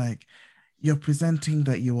it's like you're presenting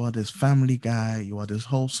that you are this family guy, you are this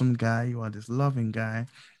wholesome guy, you are this loving guy,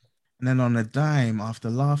 and then on a dime after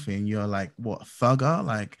laughing you're like, what, thugger?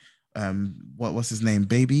 Like what's his name,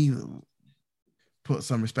 baby, put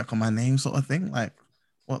some respect on my name sort of thing. Like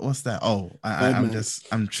what's that? Oh,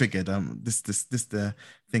 I'm triggered. This the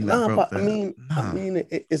thing that broke the. I mean,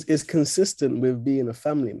 it's consistent with being a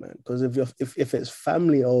family man, because if it's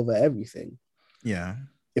family over everything, yeah.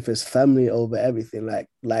 If it's family over everything,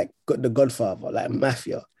 like The Godfather, like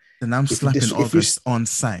Mafia, then I'm slapping August on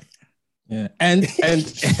sight. Yeah, and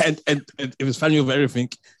if it's family over everything,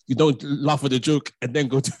 you don't laugh at the joke and then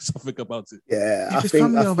go do something about it. Yeah, if it's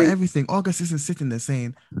family over everything, August isn't sitting there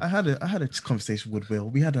saying, "I had a conversation with Will.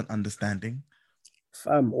 We had an understanding."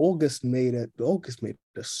 August made a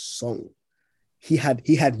song. He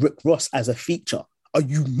had Rick Ross as a feature. Are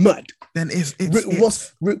you mad? Then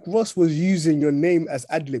Rick Ross was using your name as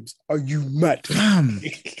ad libs. Are you mad?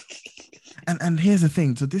 And here's the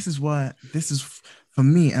thing. So this is for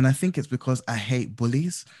me, and I think it's because I hate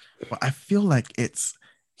bullies, but I feel like it's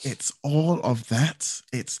all of that.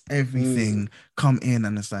 It's everything come in,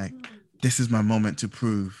 and it's like, this is my moment to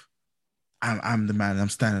prove I'm the man. I'm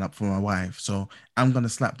standing up for my wife. So I'm gonna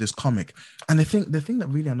slap this comic. And the thing that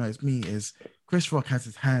really annoys me is Chris Rock has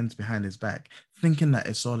his hands behind his back, thinking that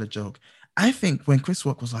it's all a joke. I think when Chris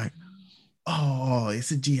Rock was like, "Oh, it's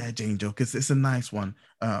a G.I. Jane joke. It's a nice one."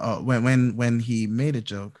 When he made a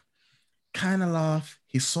joke, kind of laugh.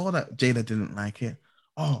 He saw that Jada didn't like it.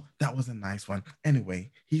 Oh, that was a nice one.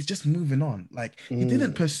 Anyway, he's just moving on. Like, he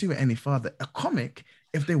didn't pursue it any further. A comic,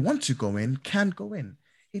 if they want to go in, can go in.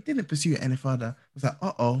 He didn't pursue it any further. It was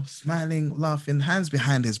like, smiling, laughing, hands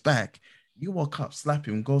behind his back. You walk up, slap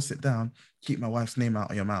him, go sit down, keep my wife's name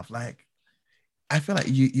out of your mouth. Like, I feel like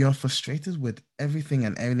you're frustrated with everything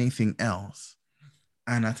and anything else,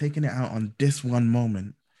 and are taking it out on this one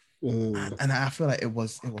moment. And I feel like it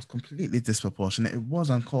was completely disproportionate. It was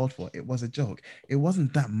uncalled for. It was a joke. It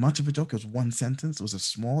wasn't that much of a joke. It was one sentence. It was a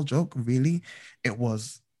small joke, really. It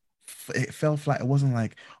fell flat. It wasn't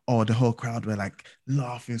like, oh, the whole crowd were like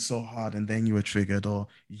laughing so hard and then you were triggered, or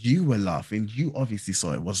you were laughing. You obviously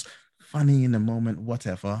saw it was funny in the moment,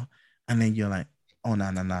 whatever. And then you're like, oh,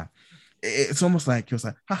 no. It's almost like he was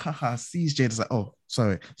like, ha ha ha, sees Jada's like, oh,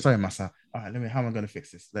 sorry, Massa. All right, how am I going to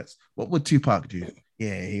fix this? What would Tupac do?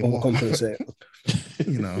 Yeah, he overcompensate.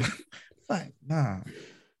 Like, nah.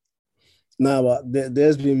 Nah, but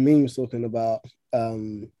there's been memes talking about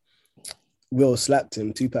Will slapped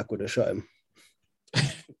him, Tupac would have shot him.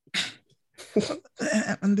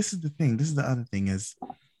 And this is the thing. This is the other thing is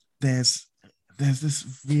there's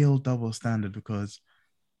this real double standard, because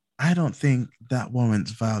I don't think that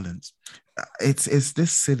warrants violence. It's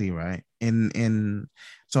this silly, right?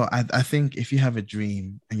 So I think if you have a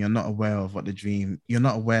dream and you're not aware of you're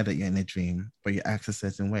not aware that you're in a dream, but you act a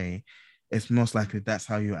certain way, it's most likely that's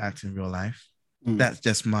how you act in real life. That's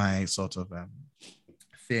just my sort of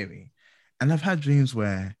theory. And I've had dreams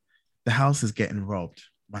where the house is getting robbed.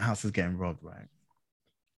 My house is getting robbed, right?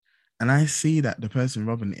 And I see that the person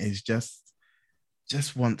robbing is just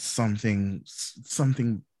wants something,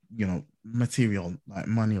 material, like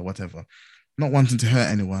money or whatever, not wanting to hurt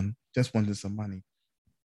anyone, just wanting some money.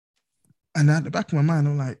 And at the back of my mind,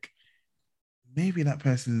 I'm like, maybe that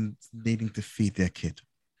person's needing to feed their kid.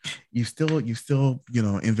 You still,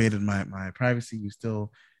 invaded my privacy. You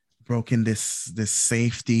still broke in this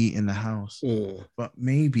safety in the house. But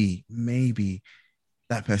maybe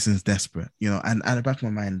that person's desperate, and at the back of my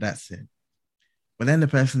mind, that's it. But then the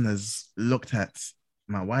person has looked at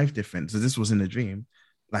my wife different. So this was in a dream,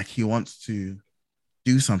 like he wants to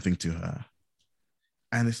do something to her.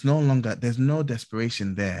 And it's no longer, there's no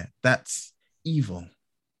desperation there. That's evil.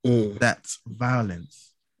 That's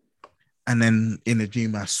violence. And then in the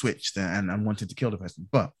dream, I switched and I wanted to kill the person.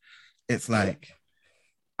 But it's like,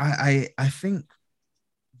 I think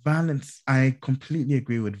violence, I completely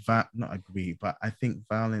agree with that. Not agree, but I think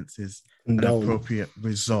violence is an appropriate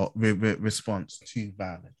response to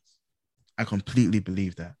violence. I completely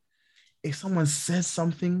believe that. If someone says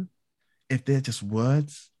something, if they're just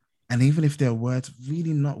words, and even if they're words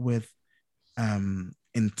really not with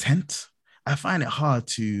intent, I find it hard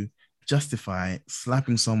to justify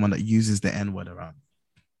slapping someone that uses the N-word around.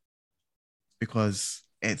 Because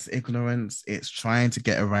it's ignorance, it's trying to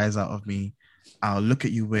get a rise out of me. I'll look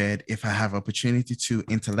at you weird. If I have opportunity to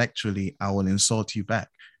intellectually, I will insult you back.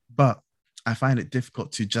 But I find it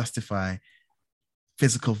difficult to justify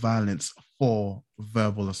physical violence for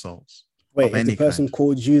verbal assaults. Wait, if the person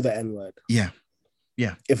called you the N-word? Yeah.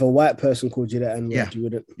 If a white person called you the N-word, you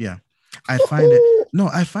wouldn't? Yeah. I find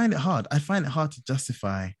it hard. I find it hard to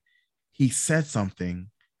justify. He said something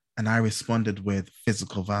and I responded with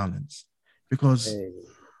physical violence. Because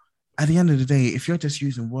at the end of the day, if you're just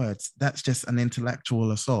using words, that's just an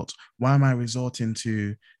intellectual assault. Why am I resorting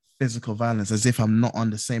to physical violence as if I'm not on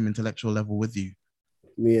the same intellectual level with you?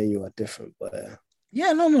 Me and you are different, but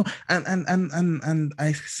yeah, no, and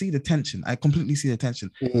I see the tension. I completely see the tension,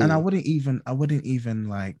 and I wouldn't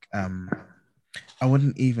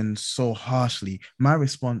even so harshly. My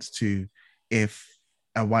response to if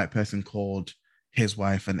a white person called his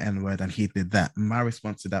wife an N-word and he did that, my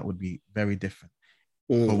response to that would be very different.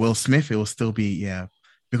 But Will Smith, it will still be,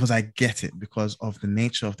 because I get it because of the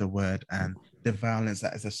nature of the word and the violence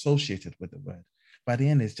that is associated with the word. By the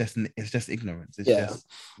end, it's just ignorance. It's just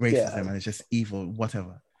racism and it's just evil,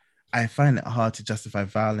 whatever. I find it hard to justify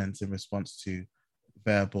violence in response to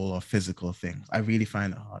verbal or physical things. I really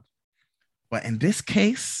find it hard. But in this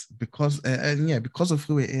case, because because of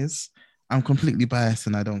who it is, I'm completely biased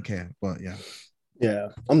and I don't care. But yeah. Yeah,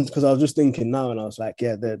 because I was just thinking now, and I was like,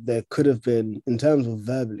 yeah, there could have been, in terms of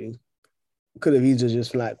verbally, could have easily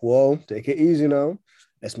just been like, whoa, take it easy now.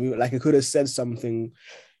 Let's move. Like, it could have said something,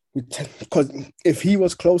 because if he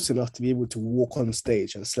was close enough to be able to walk on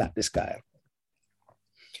stage and slap this guy,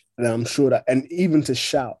 then I'm sure that, and even to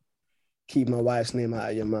shout, keep my wife's name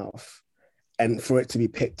out of your mouth, and for it to be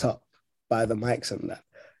picked up by the mics and that,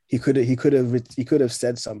 he could have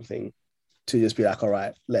said something to just be like, all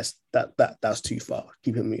right, that's too far.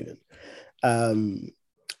 Keep it moving.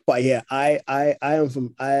 But yeah, I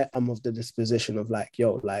am of the disposition of like,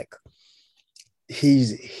 yo, like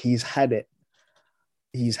he's had it.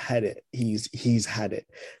 He's had it. He's had it.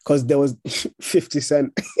 Because there was 50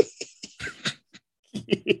 Cent.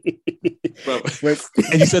 Bro,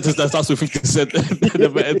 and you said that starts with 50 Cent and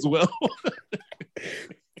never ends well.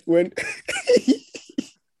 when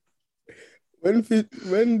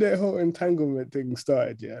the whole entanglement thing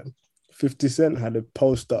started, yeah, 50 Cent had a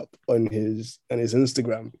post up on his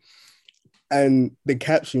Instagram, and the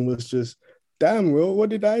caption was just, "Damn, Will, what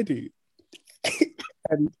did I do?"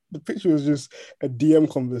 And the picture was just a DM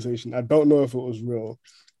conversation. I don't know if it was real,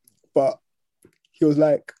 but he was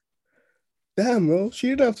like, "Damn, Will, she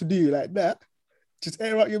didn't have to do you like that. Just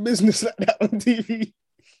air out your business like that on TV."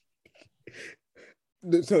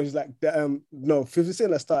 So he's like, no, 50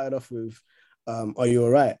 Cent started off with, "Are you all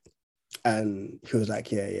right?" And he was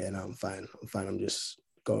like, yeah, no, I'm fine. I'm just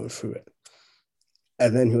going through it.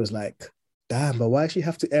 And then he was like, "Damn, but why she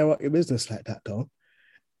have to air out your business like that, though?"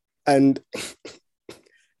 And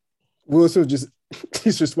we also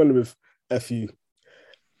he's responded with a few.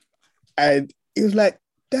 And he was like,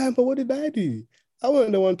 "Damn, but what did I do? I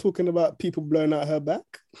wasn't the one talking about people blowing out her back."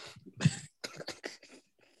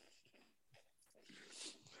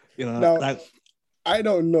 Now, like, I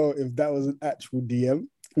don't know if that was an actual DM.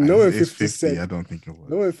 Knowing 50 Cent, I don't think it was.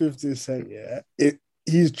 Knowing 50 Cent, yeah,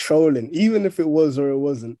 he's trolling. Even if it was or it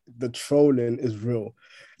wasn't, the trolling is real.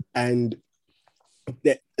 And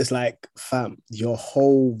it's like, fam, your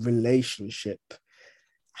whole relationship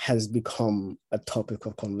has become a topic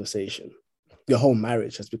of conversation. Your whole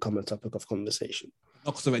marriage has become a topic of conversation.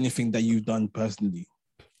 Not because of anything that you've done personally.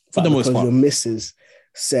 For the most part. Because your missus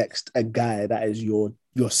sexed a guy that is your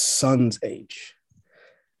son's age,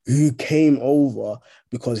 who came over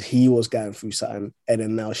because he was going through something, and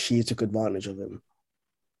then now she took advantage of him.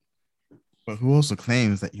 But who also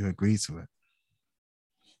claims that you agree to it?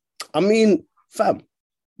 I mean, fam,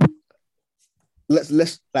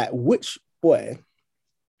 let's like, which boy,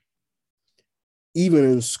 even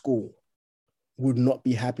in school, would not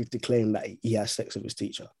be happy to claim that he has sex with his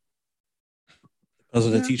teacher? Because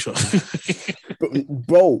of the teacher.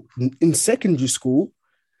 Bro, in secondary school,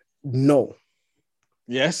 no.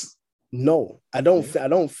 Yes. No, I don't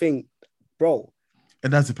think, bro. It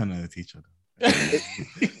does depend on the teacher.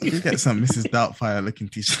 You get some Mrs. Doubtfire looking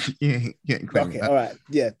teacher. You ain't okay, all right.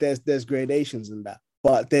 Yeah, there's gradations in that.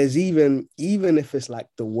 But there's even if it's like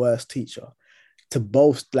the worst teacher, to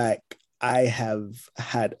boast like, I have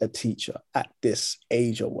had a teacher at this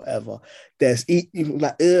age or whatever, there's even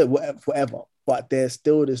like whatever. But there's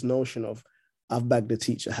still this notion of, I've bagged the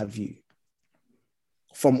teacher, have you?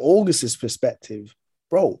 From August's perspective,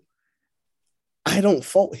 bro, I don't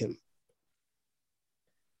fault him.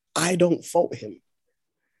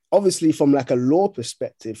 Obviously, from like a law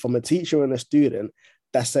perspective, from a teacher and a student,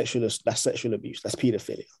 that's sexual abuse, that's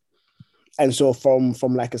pedophilia. And so from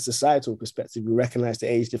like a societal perspective, we recognize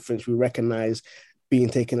the age difference, we recognize being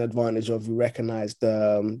taken advantage of, we recognize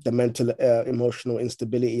the mental, emotional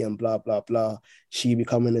instability and blah, blah, blah. She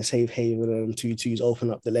becoming a safe haven and tutus open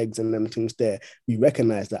up the legs and them things there. We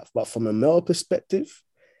recognize that. But from a male perspective,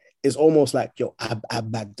 it's almost like, yo, I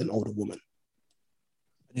bagged an older woman.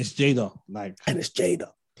 And it's Jada.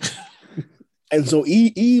 And so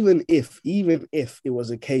even if it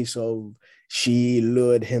was a case of she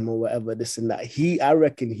lured him or whatever, this and that, I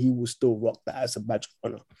reckon he will still rock that as a badge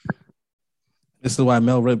of honor. This is why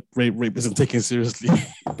male rape isn't taken seriously,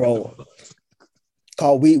 bro.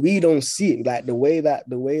 Carl, we don't see it, like the way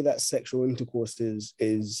that sexual intercourse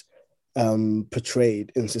is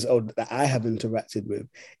portrayed in that I have interacted with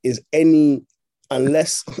is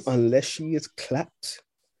unless she is clapped,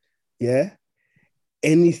 yeah,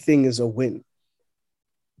 anything is a win.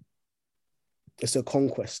 It's a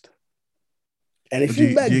conquest. And if do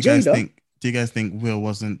you guys think Will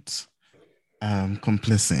wasn't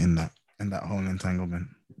complicit in that whole entanglement?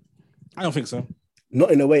 I don't think so.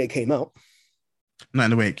 Not in the way it came out. Not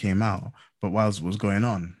in the way it came out, but whilst it was going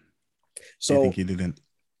on. So I think he didn't.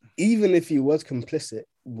 Even if he was complicit,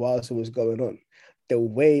 whilst it was going on, the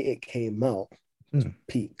way it came out was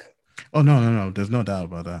peak. Oh no. There's no doubt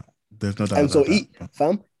about that. There's no doubt And so, about that.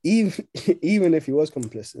 fam, even if he was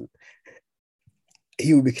complicit,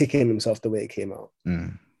 he would be kicking himself the way it came out.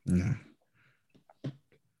 Yeah.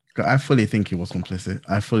 I fully think he was complicit.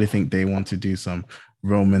 I fully think they want to do some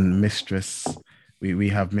Roman mistress. We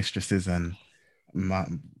have mistresses and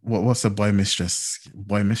what's a boy mistress?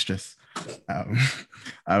 Boy mistress.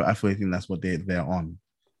 I fully think that's what they're on.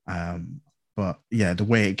 But yeah, the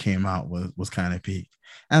way it came out was kind of peak.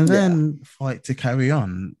 And then for it to carry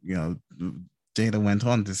on, you know, Jada went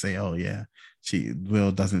on to say, "Oh yeah,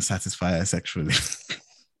 Will doesn't satisfy her sexually."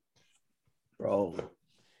 Bro,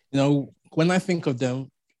 you know, when I think of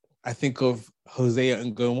them, I think of Hosea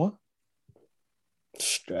and Goma.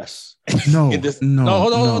 Stress. No,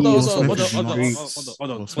 hold on.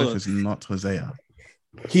 Will Smith is not Hosea.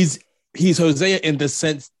 He's Hosea in the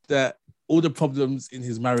sense that all the problems in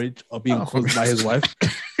his marriage are being caused by his wife.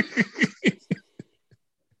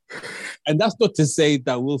 And that's not to say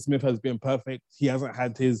that Will Smith has been perfect. He hasn't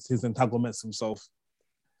had his entanglements himself.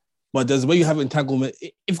 But there's a way you have entanglement.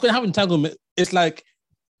 If you're going to have entanglement, it's like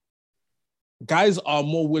guys are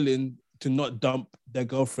more willing to not dump their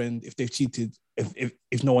girlfriend if they've cheated,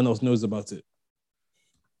 if no one else knows about it.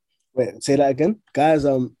 Wait, say that again. Guys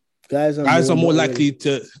are more likely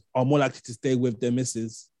to stay with their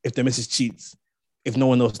missus if their missus cheats, if no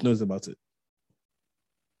one else knows about it.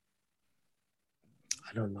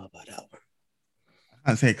 I don't know about that one. I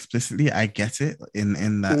can't say explicitly. I get it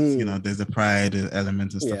in that you know there's a pride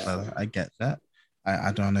element and stuff like that. I get that.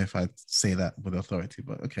 I don't know if I'd say that with authority,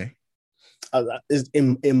 but okay.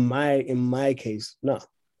 In my case, no.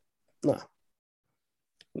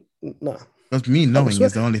 Because me knowing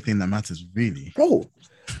is the only thing that matters, really. Bro,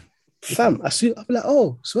 fam, I'll be like,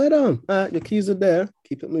 oh, swear down. Your keys are there.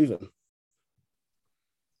 Keep it moving.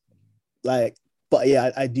 Like, but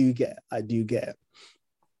yeah, I do get it.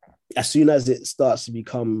 As soon as it starts to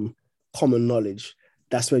become common knowledge,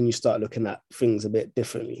 that's when you start looking at things a bit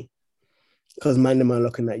differently. Because man, them are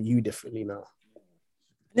looking at you differently now.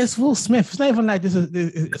 It's Will Smith. It's not even like this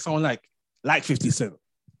is someone like 50 Cent,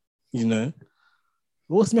 you know.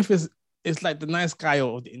 Will Smith is like the nice guy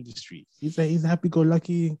of the industry. He's a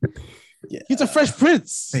happy-go-lucky. Yeah. He's a fresh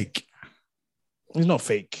prince. Fake. He's not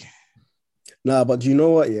fake. Nah, but do you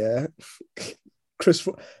know what? Yeah, Chris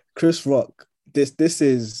Rock. This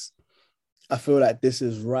is. I feel like this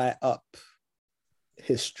is right up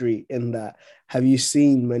his street. In that, have you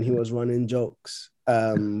seen when he was running jokes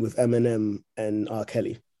with Eminem and R.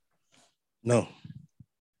 Kelly? No.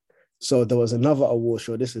 So there was another award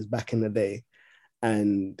show. This is back in the day.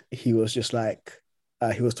 And he was just like,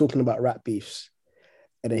 he was talking about rap beefs.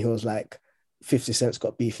 And then he was like, 50 Cent's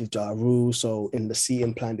got beef with Ja Rule. So in the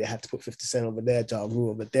seating plan, they had to put 50 Cent over there, Ja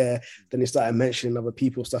Rule over there. Then he started mentioning other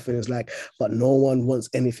people stuff. And it's like, but no one wants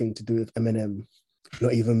anything to do with Eminem.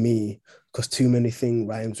 Not even me. Because too many things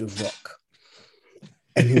rhymes with rock.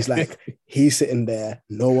 And he's like, he's sitting there.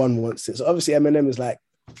 No one wants it. So obviously Eminem is like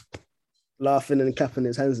laughing and clapping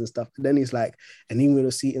his hands and stuff. And then he's like, and even with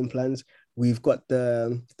the seating plans, we've got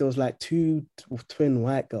there was like two twin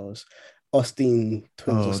white girls, Austin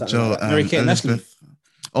twins or something. Joe, like that. Elizabeth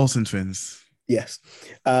Olsen twins. Yes.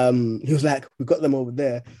 He was like, we got them over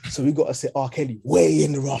there. So we got to say R. Kelly way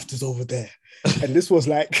in the rafters over there. And this was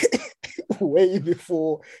like way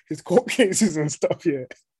before his court cases and stuff, yeah.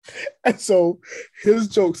 And so his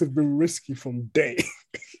jokes have been risky from day.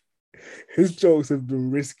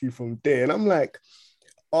 And I'm like,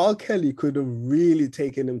 R. Kelly could have really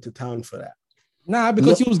taken him to town for that. Nah,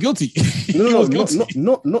 because he was guilty.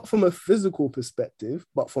 Not from a physical perspective,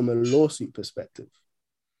 but from a lawsuit perspective.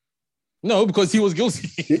 No, because he was guilty.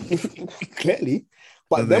 Clearly.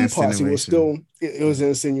 But them parts, it was still, it was an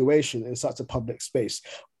insinuation in such a public space.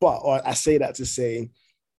 But I say that to say,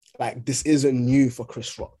 like, this isn't new for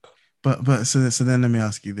Chris Rock. But so then let me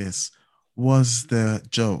ask you this. Was the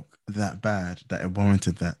joke that bad that it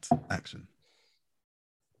warranted that action?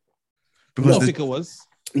 Because I don't think it was.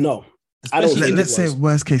 No. Let's say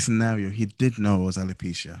worst case scenario, he did know it was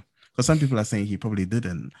alopecia. Because some people are saying he probably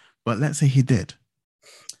didn't. But let's say he did.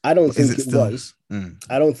 I don't think it was.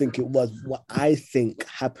 I don't think it was. What I think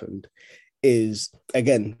happened is,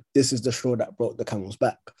 again, this is the straw that broke the camel's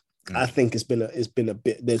back. I think there's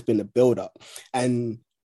been a build-up. And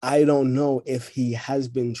I don't know if he has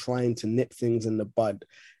been trying to nip things in the bud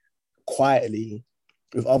quietly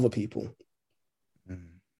with other people.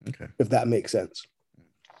 Okay. If that makes sense.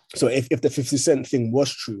 So if the 50 Cent thing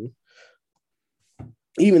was true,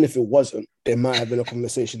 even if it wasn't, there might have been a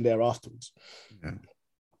conversation there afterwards. Yeah.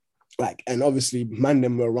 Like, and obviously, man,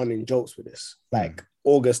 them were running jokes with this. Like,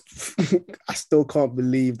 August. I still can't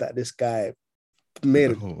believe that this guy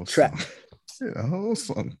made a track. A whole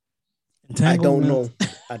song. I don't know.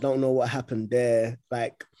 I don't know what happened there.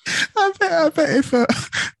 Like, I bet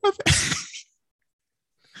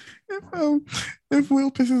if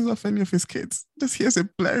Will pisses off any of his kids, just hears it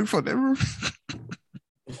blaring from the room.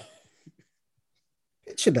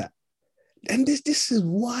 Picture that. And this is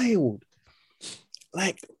wild.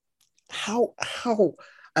 Like, how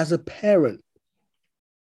as a parent,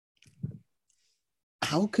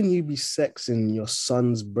 how can you be sexing your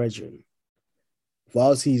son's brethren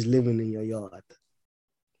whilst he's living in your yard?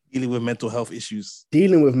 Dealing with mental health issues.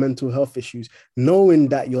 Knowing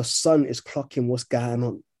that your son is clocking what's going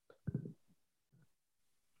on.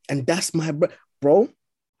 And that's my bro.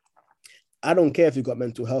 I don't care if you've got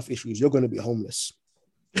mental health issues, you're going to be homeless.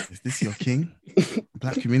 Is this your king?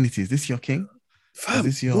 Black community, is this your king? Fam,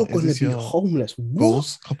 you're going to be homeless.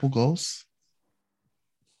 Goals? Couple goals?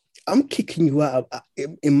 I'm kicking you out.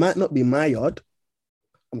 It might not be my yard.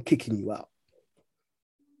 I'm kicking you out.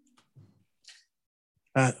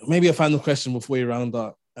 Maybe a final question before we round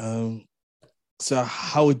up. So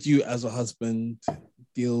how would you as a husband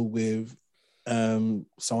deal with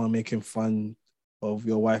someone making fun of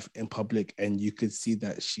your wife in public and you could see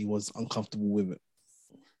that she was uncomfortable with it?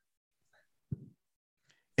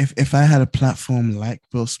 If I had a platform like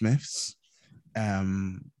Will Smith's, I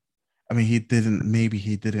mean, he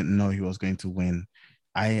didn't know he was going to win.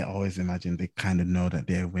 I always imagine they kind of know that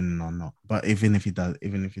they're winning or not. But even if he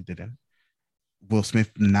didn't, Will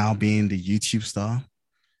Smith now being the YouTube star,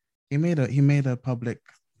 he made a public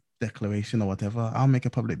declaration or whatever. I'll make a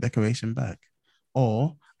public declaration back.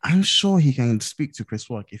 Or I'm sure he can speak to Chris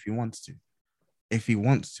Rock if he wants to. If he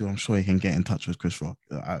wants to, I'm sure he can get in touch with Chris Rock.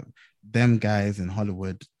 Them guys in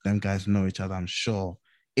Hollywood, them guys know each other. I'm sure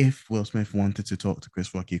if Will Smith wanted to talk to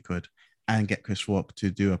Chris Rock, he could, and get Chris Rock to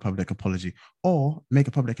do a public apology or make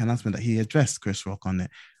a public announcement that he addressed Chris Rock on it.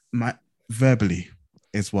 Verbally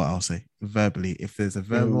is what I'll say. Verbally, if there's a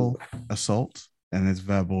verbal assault, then it's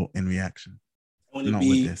verbal in reaction. Would it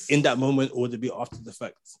be in that moment or would it be after the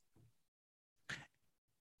fact?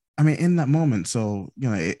 I mean, in that moment, so, you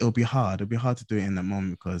know, it'll be hard. It'll be hard to do it in that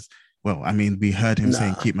moment because, well, I mean, we heard him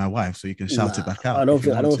saying, keep my wife, so you can shout it back out. I don't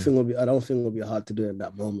think it'll be hard to do in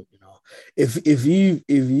that moment, you know. If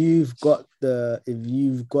you've got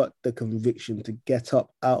the conviction to get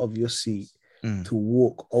up out of your seat, to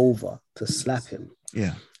walk over, to slap him,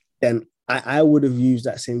 then I would have used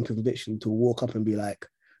that same conviction to walk up and be like,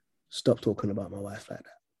 stop talking about my wife like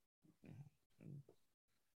that.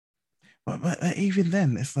 But even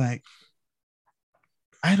then, it's like,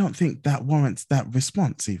 I don't think that warrants that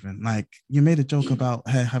response even. Like, you made a joke about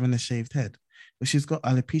her having a shaved head, but she's got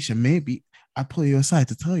alopecia. Maybe I pull you aside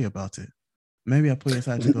to tell you about it. Maybe I pull you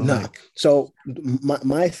aside to go So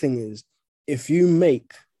my thing is, if you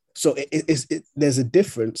make... So there's a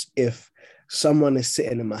difference if someone is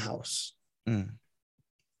sitting in my house and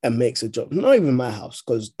makes a joke. Not even my house,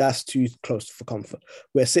 because that's too close for comfort.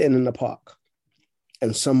 We're sitting in the park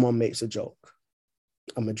and someone makes a joke.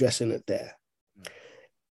 I'm addressing it there.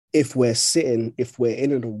 If we're in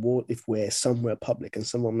an award, if we're somewhere public and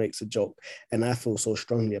someone makes a joke and I feel so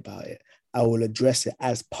strongly about it, I will address it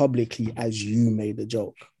as publicly as you made the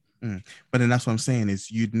joke. But then that's what I'm saying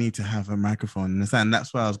is you'd need to have a microphone. And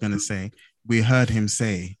that's what I was going to say. We heard him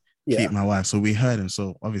say, keep my wife. So we heard him.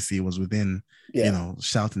 So obviously it was within, you know,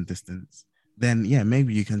 shouting distance. Then,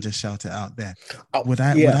 maybe you can just shout it out there. Would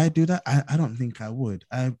I do that? I don't think I would.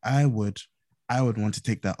 I would want to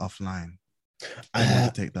take that offline. I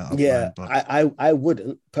want to take that offline. But I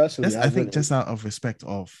wouldn't personally. I think just out of respect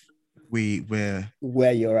of we're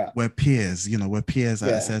where you're at. We're peers, you know, we're peers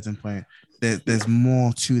at a certain point. There's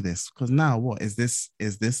more to this. Because now what? Is this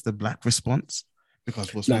the black response?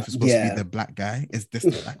 Because Will Smith is supposed to be the black guy. Is this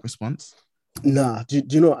the black response? Nah. Do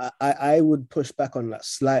you know, I would push back on that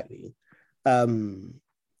slightly. Again,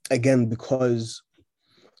 because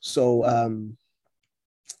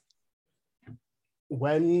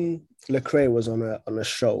when Lecrae was on a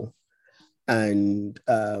show and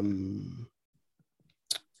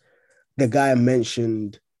the guy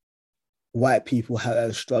mentioned white people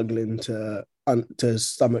struggling to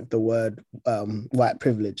stomach the word white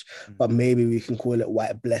privilege, but maybe we can call it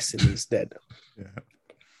white blessing instead.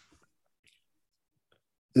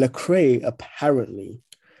 Lecrae apparently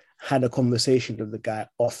had a conversation with the guy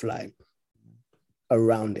offline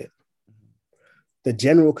around it. The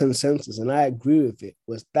general consensus, and I agree with it,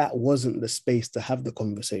 was that wasn't the space to have the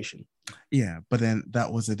conversation. Yeah, but then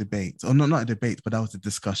that was a debate. Or not a debate, but that was a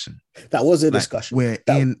discussion. That was a discussion. We're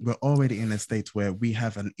already in a state where we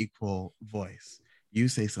have an equal voice. You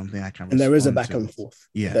say something, I can And there is a respond back to and it. forth.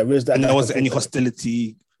 Yeah. There is that. And there back wasn't and any forth.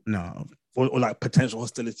 hostility No. or like potential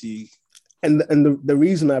hostility. And the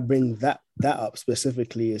reason I bring that up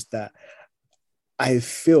specifically is that I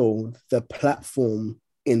feel the platform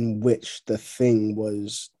in which the thing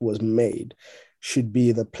was made should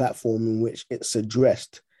be the platform in which it's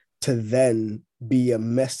addressed, to then be a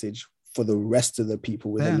message for the rest of the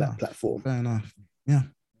people within that platform. Fair enough. Yeah.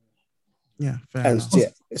 Yeah, fair And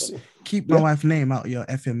enough. yeah, Keep my wife's name out your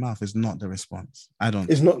effing mouth is not the response. I don't.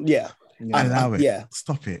 It's not. Yeah. Allow it. Yeah.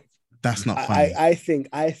 Stop it. That's not funny. I think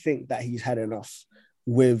that he's had enough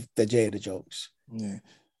with the Jada jokes. Yeah.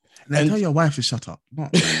 And tell your wife to shut up.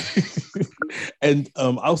 And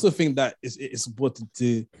I also think that it's important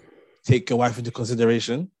to take your wife into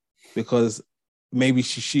consideration, because maybe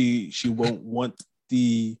she won't want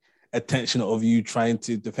the attention of you trying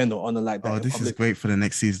to defend her honor like that. Oh, this is great for the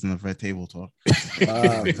next season of Red Table Talk.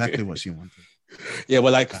 Exactly what she wanted. Yeah,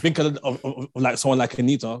 but like think of like someone like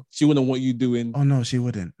Anita. She wouldn't want you doing. Oh no, she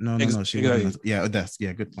wouldn't. No, she wouldn't. Yeah, that's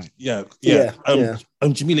good point. Yeah.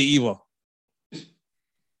 Jamila Eva.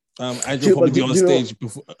 Andrew will probably be on stage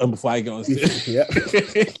before I get on stage. Yeah.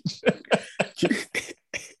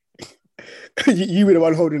 You were the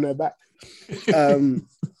one holding her back. Do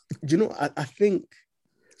you know? I think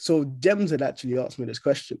so. Jems had actually asked me this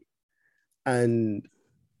question, and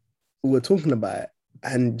we were talking about it.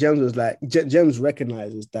 And Jems was like, Jems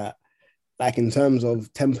recognizes that, like in terms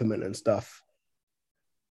of temperament and stuff.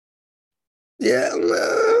 Yeah,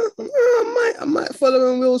 I might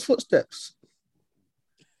follow in Will's footsteps.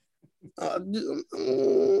 I don't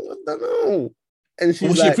know. And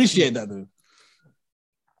she's she appreciate that though?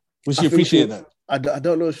 Would she appreciate that? I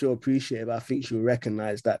don't know if she'll appreciate it, but I think she'll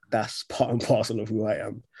recognize that that's part and parcel of who I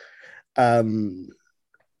am.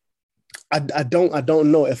 I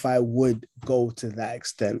don't know if I would go to that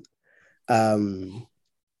extent. I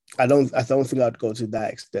don't think I'd go to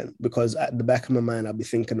that extent, because at the back of my mind I'd be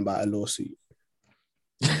thinking about a lawsuit.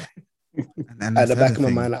 And at the back of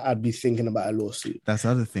my mind I'd be thinking about a lawsuit. That's the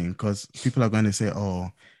other thing, because people are going to say,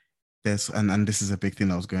 oh, there's and this is a big thing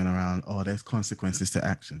that was going around, oh, there's consequences to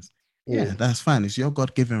actions. Yeah, that's fine. It's your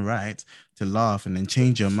God-given right to laugh and then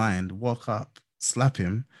change your mind, walk up, slap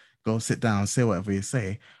him, go sit down, say whatever you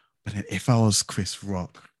say. But then if I was Chris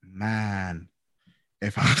Rock,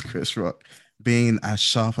 being as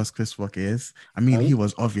sharp as Chris Rock is, I mean, he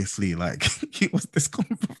was obviously like, he was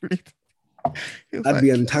discomforted. I'd be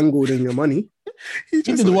entangled in your money. He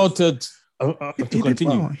did well to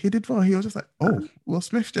continue. He did well. He was just like, oh, Will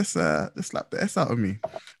Smith just slapped the S out of me.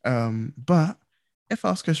 But if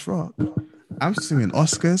I was Chris Rock, I'm suing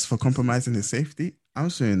Oscars for compromising his safety. I'm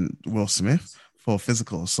suing Will Smith for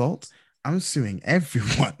physical assault. I'm suing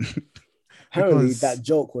everyone. Apparently, that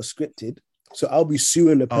joke was scripted, so I'll be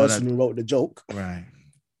suing the person who wrote the joke. Right.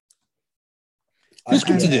 Who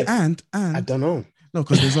scripted it? And I don't know. No,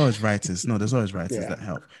 because there's always writers. That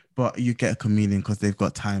help. But you get a comedian because they've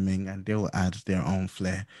got timing and they will add their own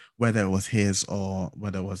flair, whether it was his or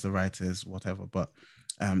whether it was the writers, whatever. But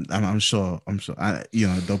I'm sure,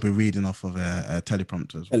 they'll be reading off of a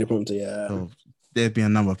teleprompter. Teleprompter, yeah. So there'd be a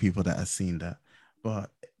number of people that have seen that.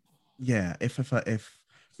 But yeah, if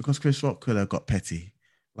because Chris Rock could have got petty,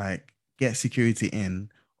 like get security in,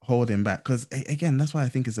 hold him back. Because again, that's why I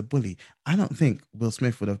think it's a bully. I don't think Will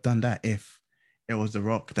Smith would have done that if it was The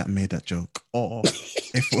Rock that made that joke, or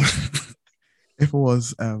if it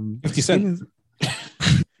was 50 Cent.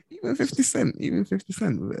 Even 50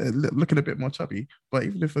 Cent, looking a bit more chubby. But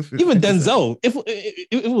even if Denzel, if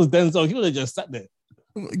it was Denzel, he would have just sat there.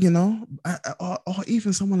 Or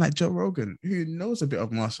even someone like Joe Rogan, who knows a bit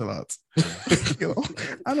of martial arts.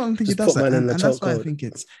 I don't think he does that, and that's why I think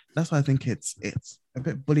it's a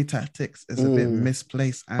bit bully tactics. It's a bit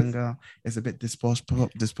misplaced anger. It's a bit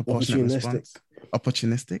disproportionate response,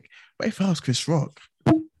 opportunistic. But if I was Chris Rock,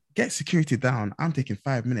 get security down. I'm taking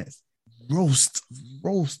 5 minutes. Roast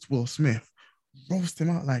Will Smith. Roast him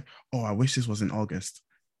out like, oh, I wish this was in August.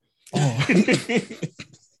 Oh.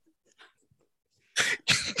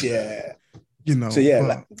 Yeah. So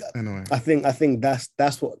yeah, anyway. I think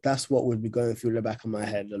that's what would be going through the back of my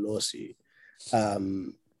head, the lawsuit.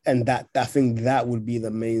 And that I think that would be the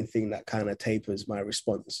main thing that kind of tapers my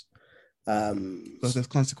response. Because there's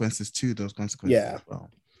consequences to those consequences as well.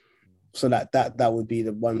 So that would be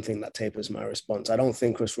the one thing that tapers my response. I don't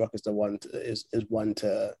think Chris Rock is the one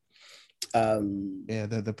to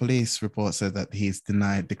the police report said that he's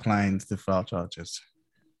declined to file charges.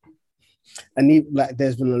 And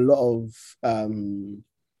there's been a lot of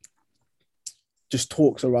just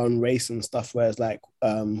talks around race and stuff, where it's like,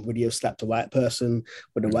 would you have slapped a white person?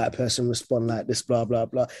 Would the white person respond like this, blah, blah,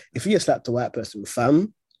 blah? If he had slapped a white person,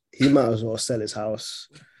 fam, he might as well sell his house.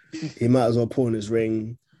 He might as well pawn his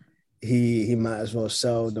ring. He might as well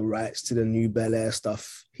sell the rights to the new Bel Air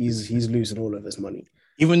stuff. He's losing all of his money.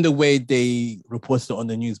 Even the way they reported it on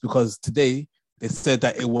the news, because today they said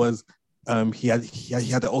that it was he had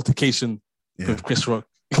an altercation with Chris Rock.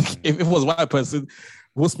 If it was a white person,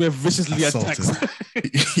 Will Smith viciously attacked.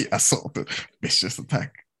 Assaulted. Vicious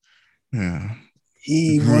attack. Yeah.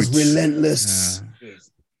 He was relentless.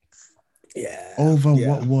 Yeah. Over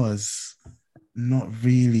what was not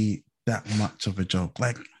really that much of a joke.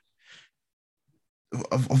 Like,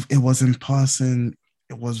 it was in passing.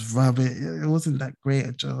 It was rubbish. It wasn't that great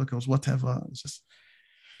a joke. It was whatever.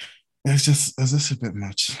 It's just a bit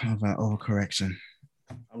much of an overcorrection.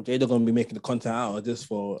 I'm Jada gonna be making the content out of this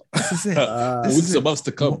for this is it. Weeks above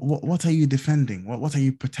to come. What are you defending? What are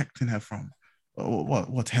you protecting her from?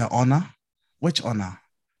 What her honor? Which honor?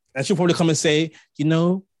 And she'll probably come and say,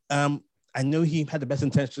 I know he had the best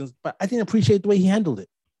intentions, but I didn't appreciate the way he handled it.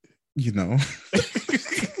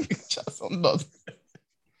 I'm not.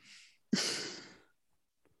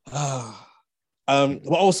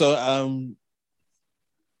 But also,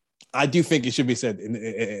 I do think it should be said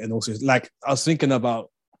in also, like, I was thinking about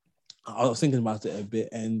it a bit,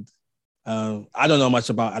 and I don't know much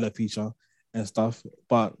about alopecia and stuff,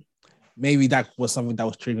 but maybe that was something that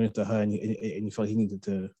was triggering to her, and you felt he needed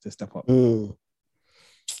to step up.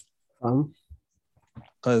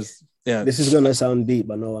 Because this is gonna sound deep,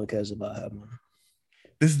 but no one cares about her, man.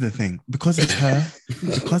 This is the thing, because it's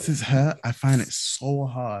her. I find it so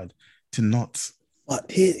hard to not. But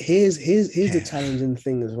here's the challenging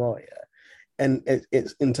thing as well, yeah. And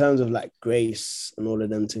it's in terms of like grace and all of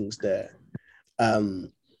them things there.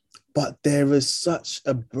 But there is such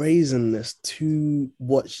a brazenness to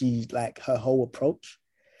what she, like, her whole approach.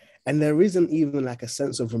 And there isn't even like a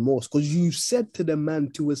sense of remorse, because you said to the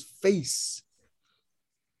man to his face,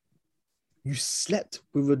 you slept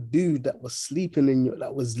with a dude that was living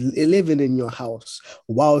in your house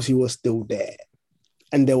whilst he was still there.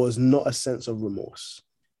 And there was not a sense of remorse.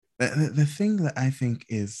 The thing that I think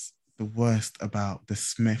is the worst about the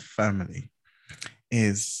Smith family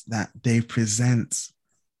is that they present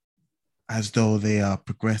as though they are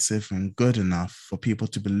progressive and good enough for people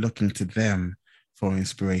to be looking to them for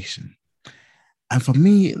inspiration. And for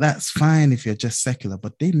me, that's fine if you're just secular,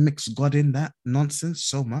 but they mix God in that nonsense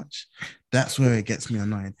so much. That's where it gets me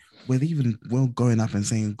annoyed. With even Will going up and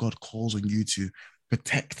saying God calls on you to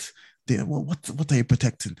protect. What are you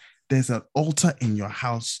protecting? There's an altar in your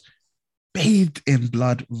house, bathed in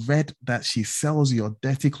blood, red, that she sells your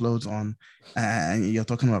dirty clothes on, and you're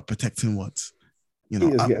talking about protecting what? He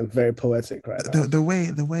is getting very poetic right now. The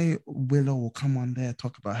way Willow will come on there,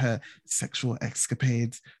 talk about her sexual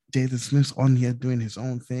escapades, Jaden Smith's on here doing his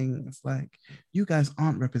own thing. It's like, you guys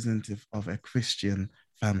aren't representative of a Christian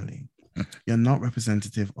family. You're not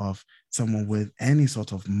representative of someone with any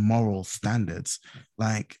sort of moral standards.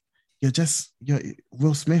 Like,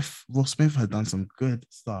 Will Smith. Will Smith had done some good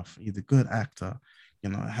stuff. He's a good actor.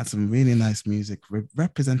 Had some really nice music.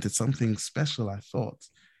 Represented something special, I thought.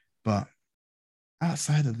 But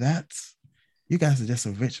outside of that, you guys are just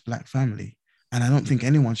a rich Black family, and I don't think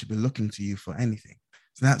anyone should be looking to you for anything.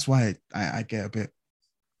 So that's why I get a bit.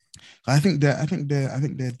 I think they're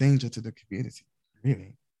a danger to the community.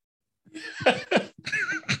 Really.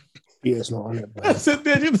 He is not on it, bro. That's a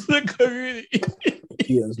danger to the community.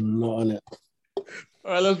 He is not on it. All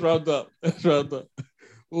right, let's round up.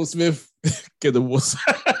 Will Smith get divorced.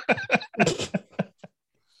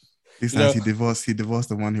 This time he divorced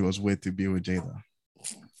the one he was with to be with Jada.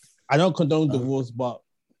 I don't condone divorce, but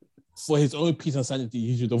for his own peace and sanity,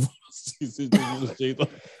 he should divorce Jada.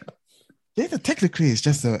 Jada technically is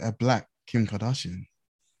just a Black Kim Kardashian.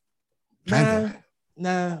 Nah.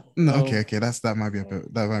 No, okay. That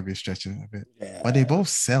might be stretching a bit. Yeah. But they both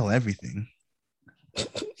sell everything.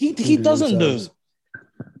 He doesn't do.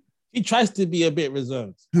 He tries to be a bit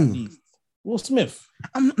reserved. Who? Will Smith.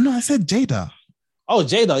 No, I said Jada. Oh,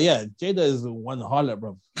 Jada, yeah. Jada is the one harlot,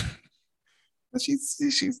 bro. But she's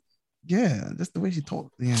just the way she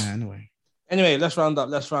talks. Yeah, Anyway, let's round up.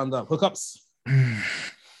 Hookups.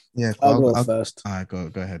 Yeah, I'll go first. All right, go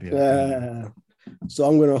ahead. Yeah. So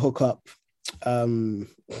I'm gonna hook up.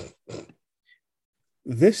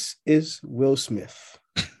 This is Will Smith.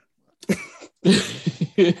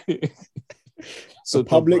 So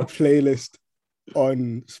public playlist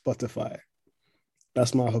on Spotify.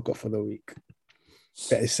 That's my hookup for the week.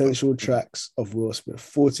 The essential tracks of Will Smith.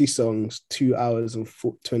 40 songs, 2 hours and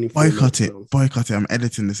 24 minutes. Boycott it. I'm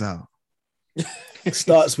editing this out.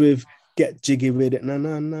 Starts with "Get jiggy with it." Na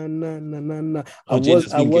na na na na na na. I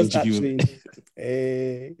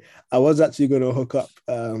was actually gonna hook up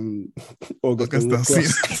August and Rick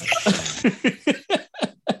Ross.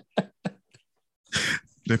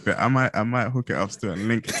 Look, I might hook it up still and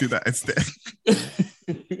link to that instead.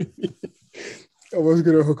 I was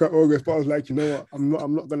gonna hook up August, but I was like, you know what?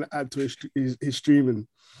 I'm not gonna add to his streaming.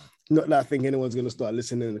 Not that I think anyone's gonna start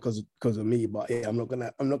listening because of me, but yeah, I'm not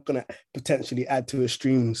gonna potentially add to his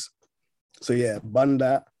streams. So yeah, bun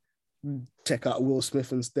that. Check out Will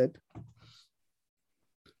Smith instead.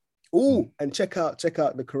 Oh, and check out the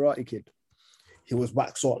Karate Kid. He was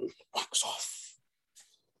wax on, wax off,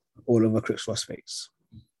 all over Chris Ross' face.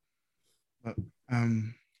 But,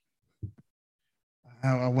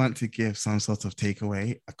 I want to give some sort of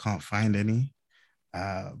takeaway. I can't find any.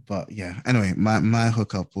 But yeah, anyway, my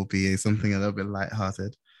hookup will be something a little bit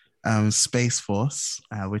lighthearted. Space Force,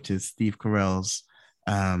 which is Steve Carell's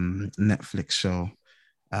Netflix show.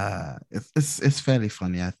 It's fairly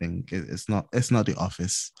funny, I think. It's not The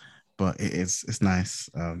Office, but it's nice.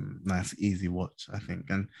 Nice, easy watch, I think.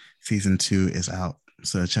 And season 2 is out.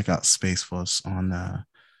 So check out Space Force on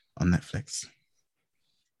Netflix.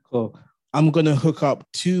 Cool. I'm gonna hook up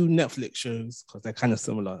 2 Netflix shows because they're kind of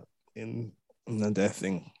similar in their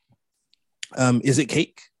thing. Is It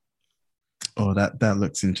Cake? Oh, that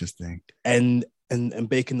looks interesting. And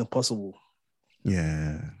Baking Impossible.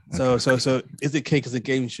 Yeah. Okay. So Is It Cake is a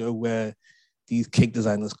game show where these cake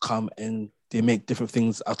designers come and they make different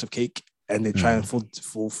things out of cake and they try and fool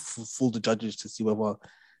the judges to see whether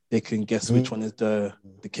they can guess which one is the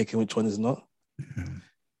cake and which one is not.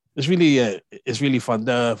 It's really fun.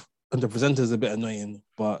 The presenter is a bit annoying,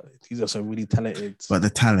 but he's also really talented. But the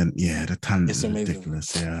talent is amazing.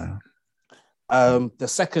 Ridiculous, yeah. The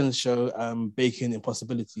second show, Baking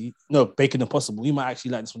Impossible. You might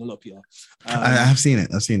actually like this one a lot, Peter. I have seen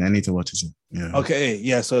it. I need to watch it. Yeah. Okay,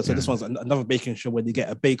 yeah. So this one's another baking show where they get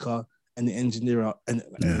a baker and the engineer and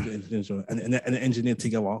an engineer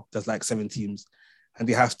together. There's like 7 teams, and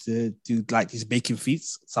they have to do like these baking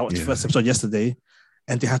feats. So I watched the first episode yesterday,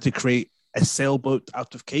 and they had to create a sailboat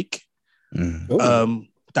out of cake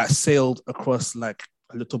that sailed across like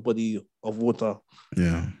a little body of water.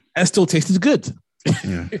 Yeah. And still tasted good.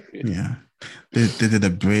 Yeah. They did a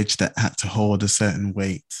bridge that had to hold a certain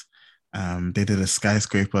weight. They did a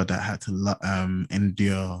skyscraper that had to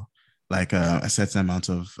endure like a certain amount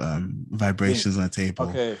of vibrations on the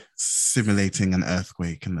table, simulating an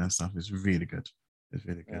earthquake and that stuff. It's really good. It's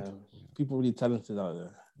really good. People really talented out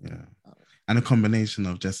there. Yeah. And a combination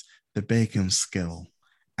of just the baking skill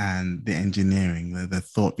and the engineering, the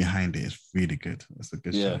thought behind it is really good. It's a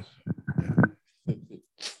good show. Yeah.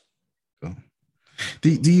 Cool. Do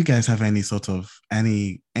you guys have any sort of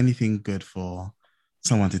anything good for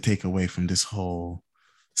someone to take away from this whole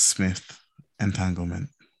Smith entanglement?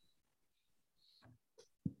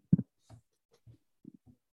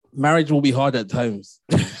 Marriage will be hard at times.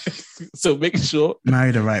 So make sure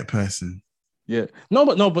marry the right person. Yeah. No,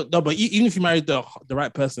 but even if you marry the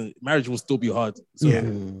right person, marriage will still be hard. So,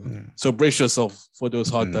 so brace yourself for those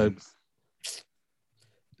hard times.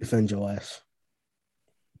 Defend your wife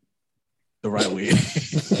the right way.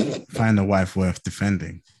 Find a wife worth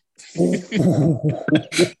defending. That's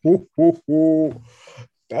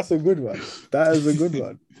a good one. That is a good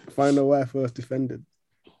one. Find a wife worth defending,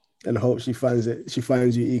 and hope she finds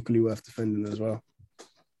you equally worth defending as well.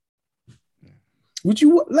 Would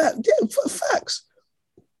you facts?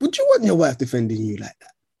 Would you want your wife defending you like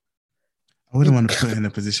that? I wouldn't want to put her in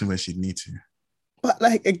a position where she'd need to. But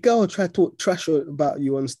like a girl try to talk trash about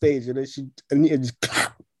you on stage, and then Anita just.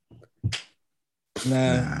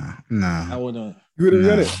 Nah. I wouldn't. You wouldn't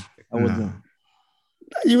done it. I wouldn't.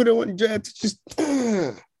 You wouldn't want Jaya to just.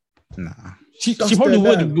 Nah. She probably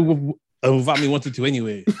would without me wanting to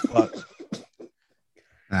anyway. But,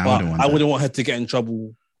 I wouldn't want her to get in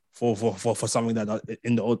trouble for something that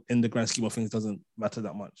in the grand scheme of things doesn't matter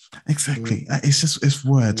that much. Exactly. It's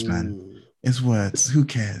words, man. It's words. Who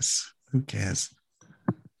cares?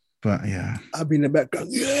 But yeah. I'll be in the background.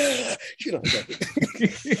 Yeah.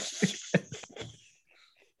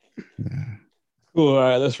 Yeah. Cool. All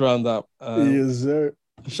right, let's round up. Yes, sir.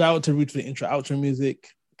 Shout out to Root for the intro outro music,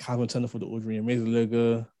 Calvin Turner for the ordinary amazing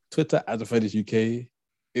logo, Twitter at the Furnace UK,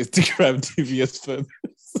 Instagram TBS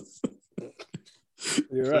Furnace.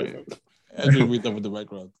 You're right. Andrew read that with the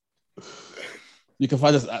background. You can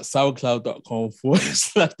find us at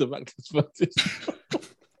soundcloud.com/the Backlist Furnace.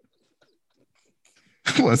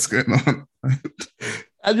 What's going on?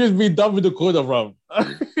 Andrew's been done with the corner, bro.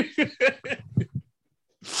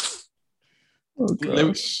 Let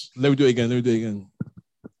me do it again.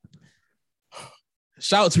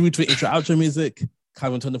 Shout out to Retweet Intro Outro Music.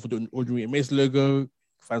 Calvin Turner for the Ordinary Mace logo.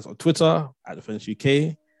 Find us on Twitter at The Furnace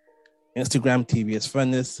UK. Instagram, TBS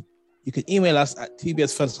Furnace. You can email us at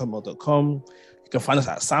tbsfurnace@hotmail.com. You can find us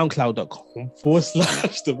at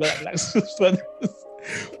soundcloud.com/The Black Furnace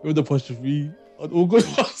with the apostrophe on all good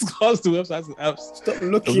podcasts, the websites and apps. Stop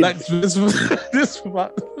looking. The Black Furnace.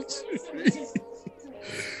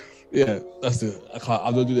 Yeah, that's it.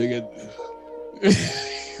 I'm not doing it again.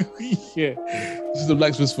 Yeah. This is the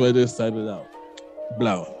Black Furnace signing out.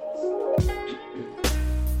 Blow.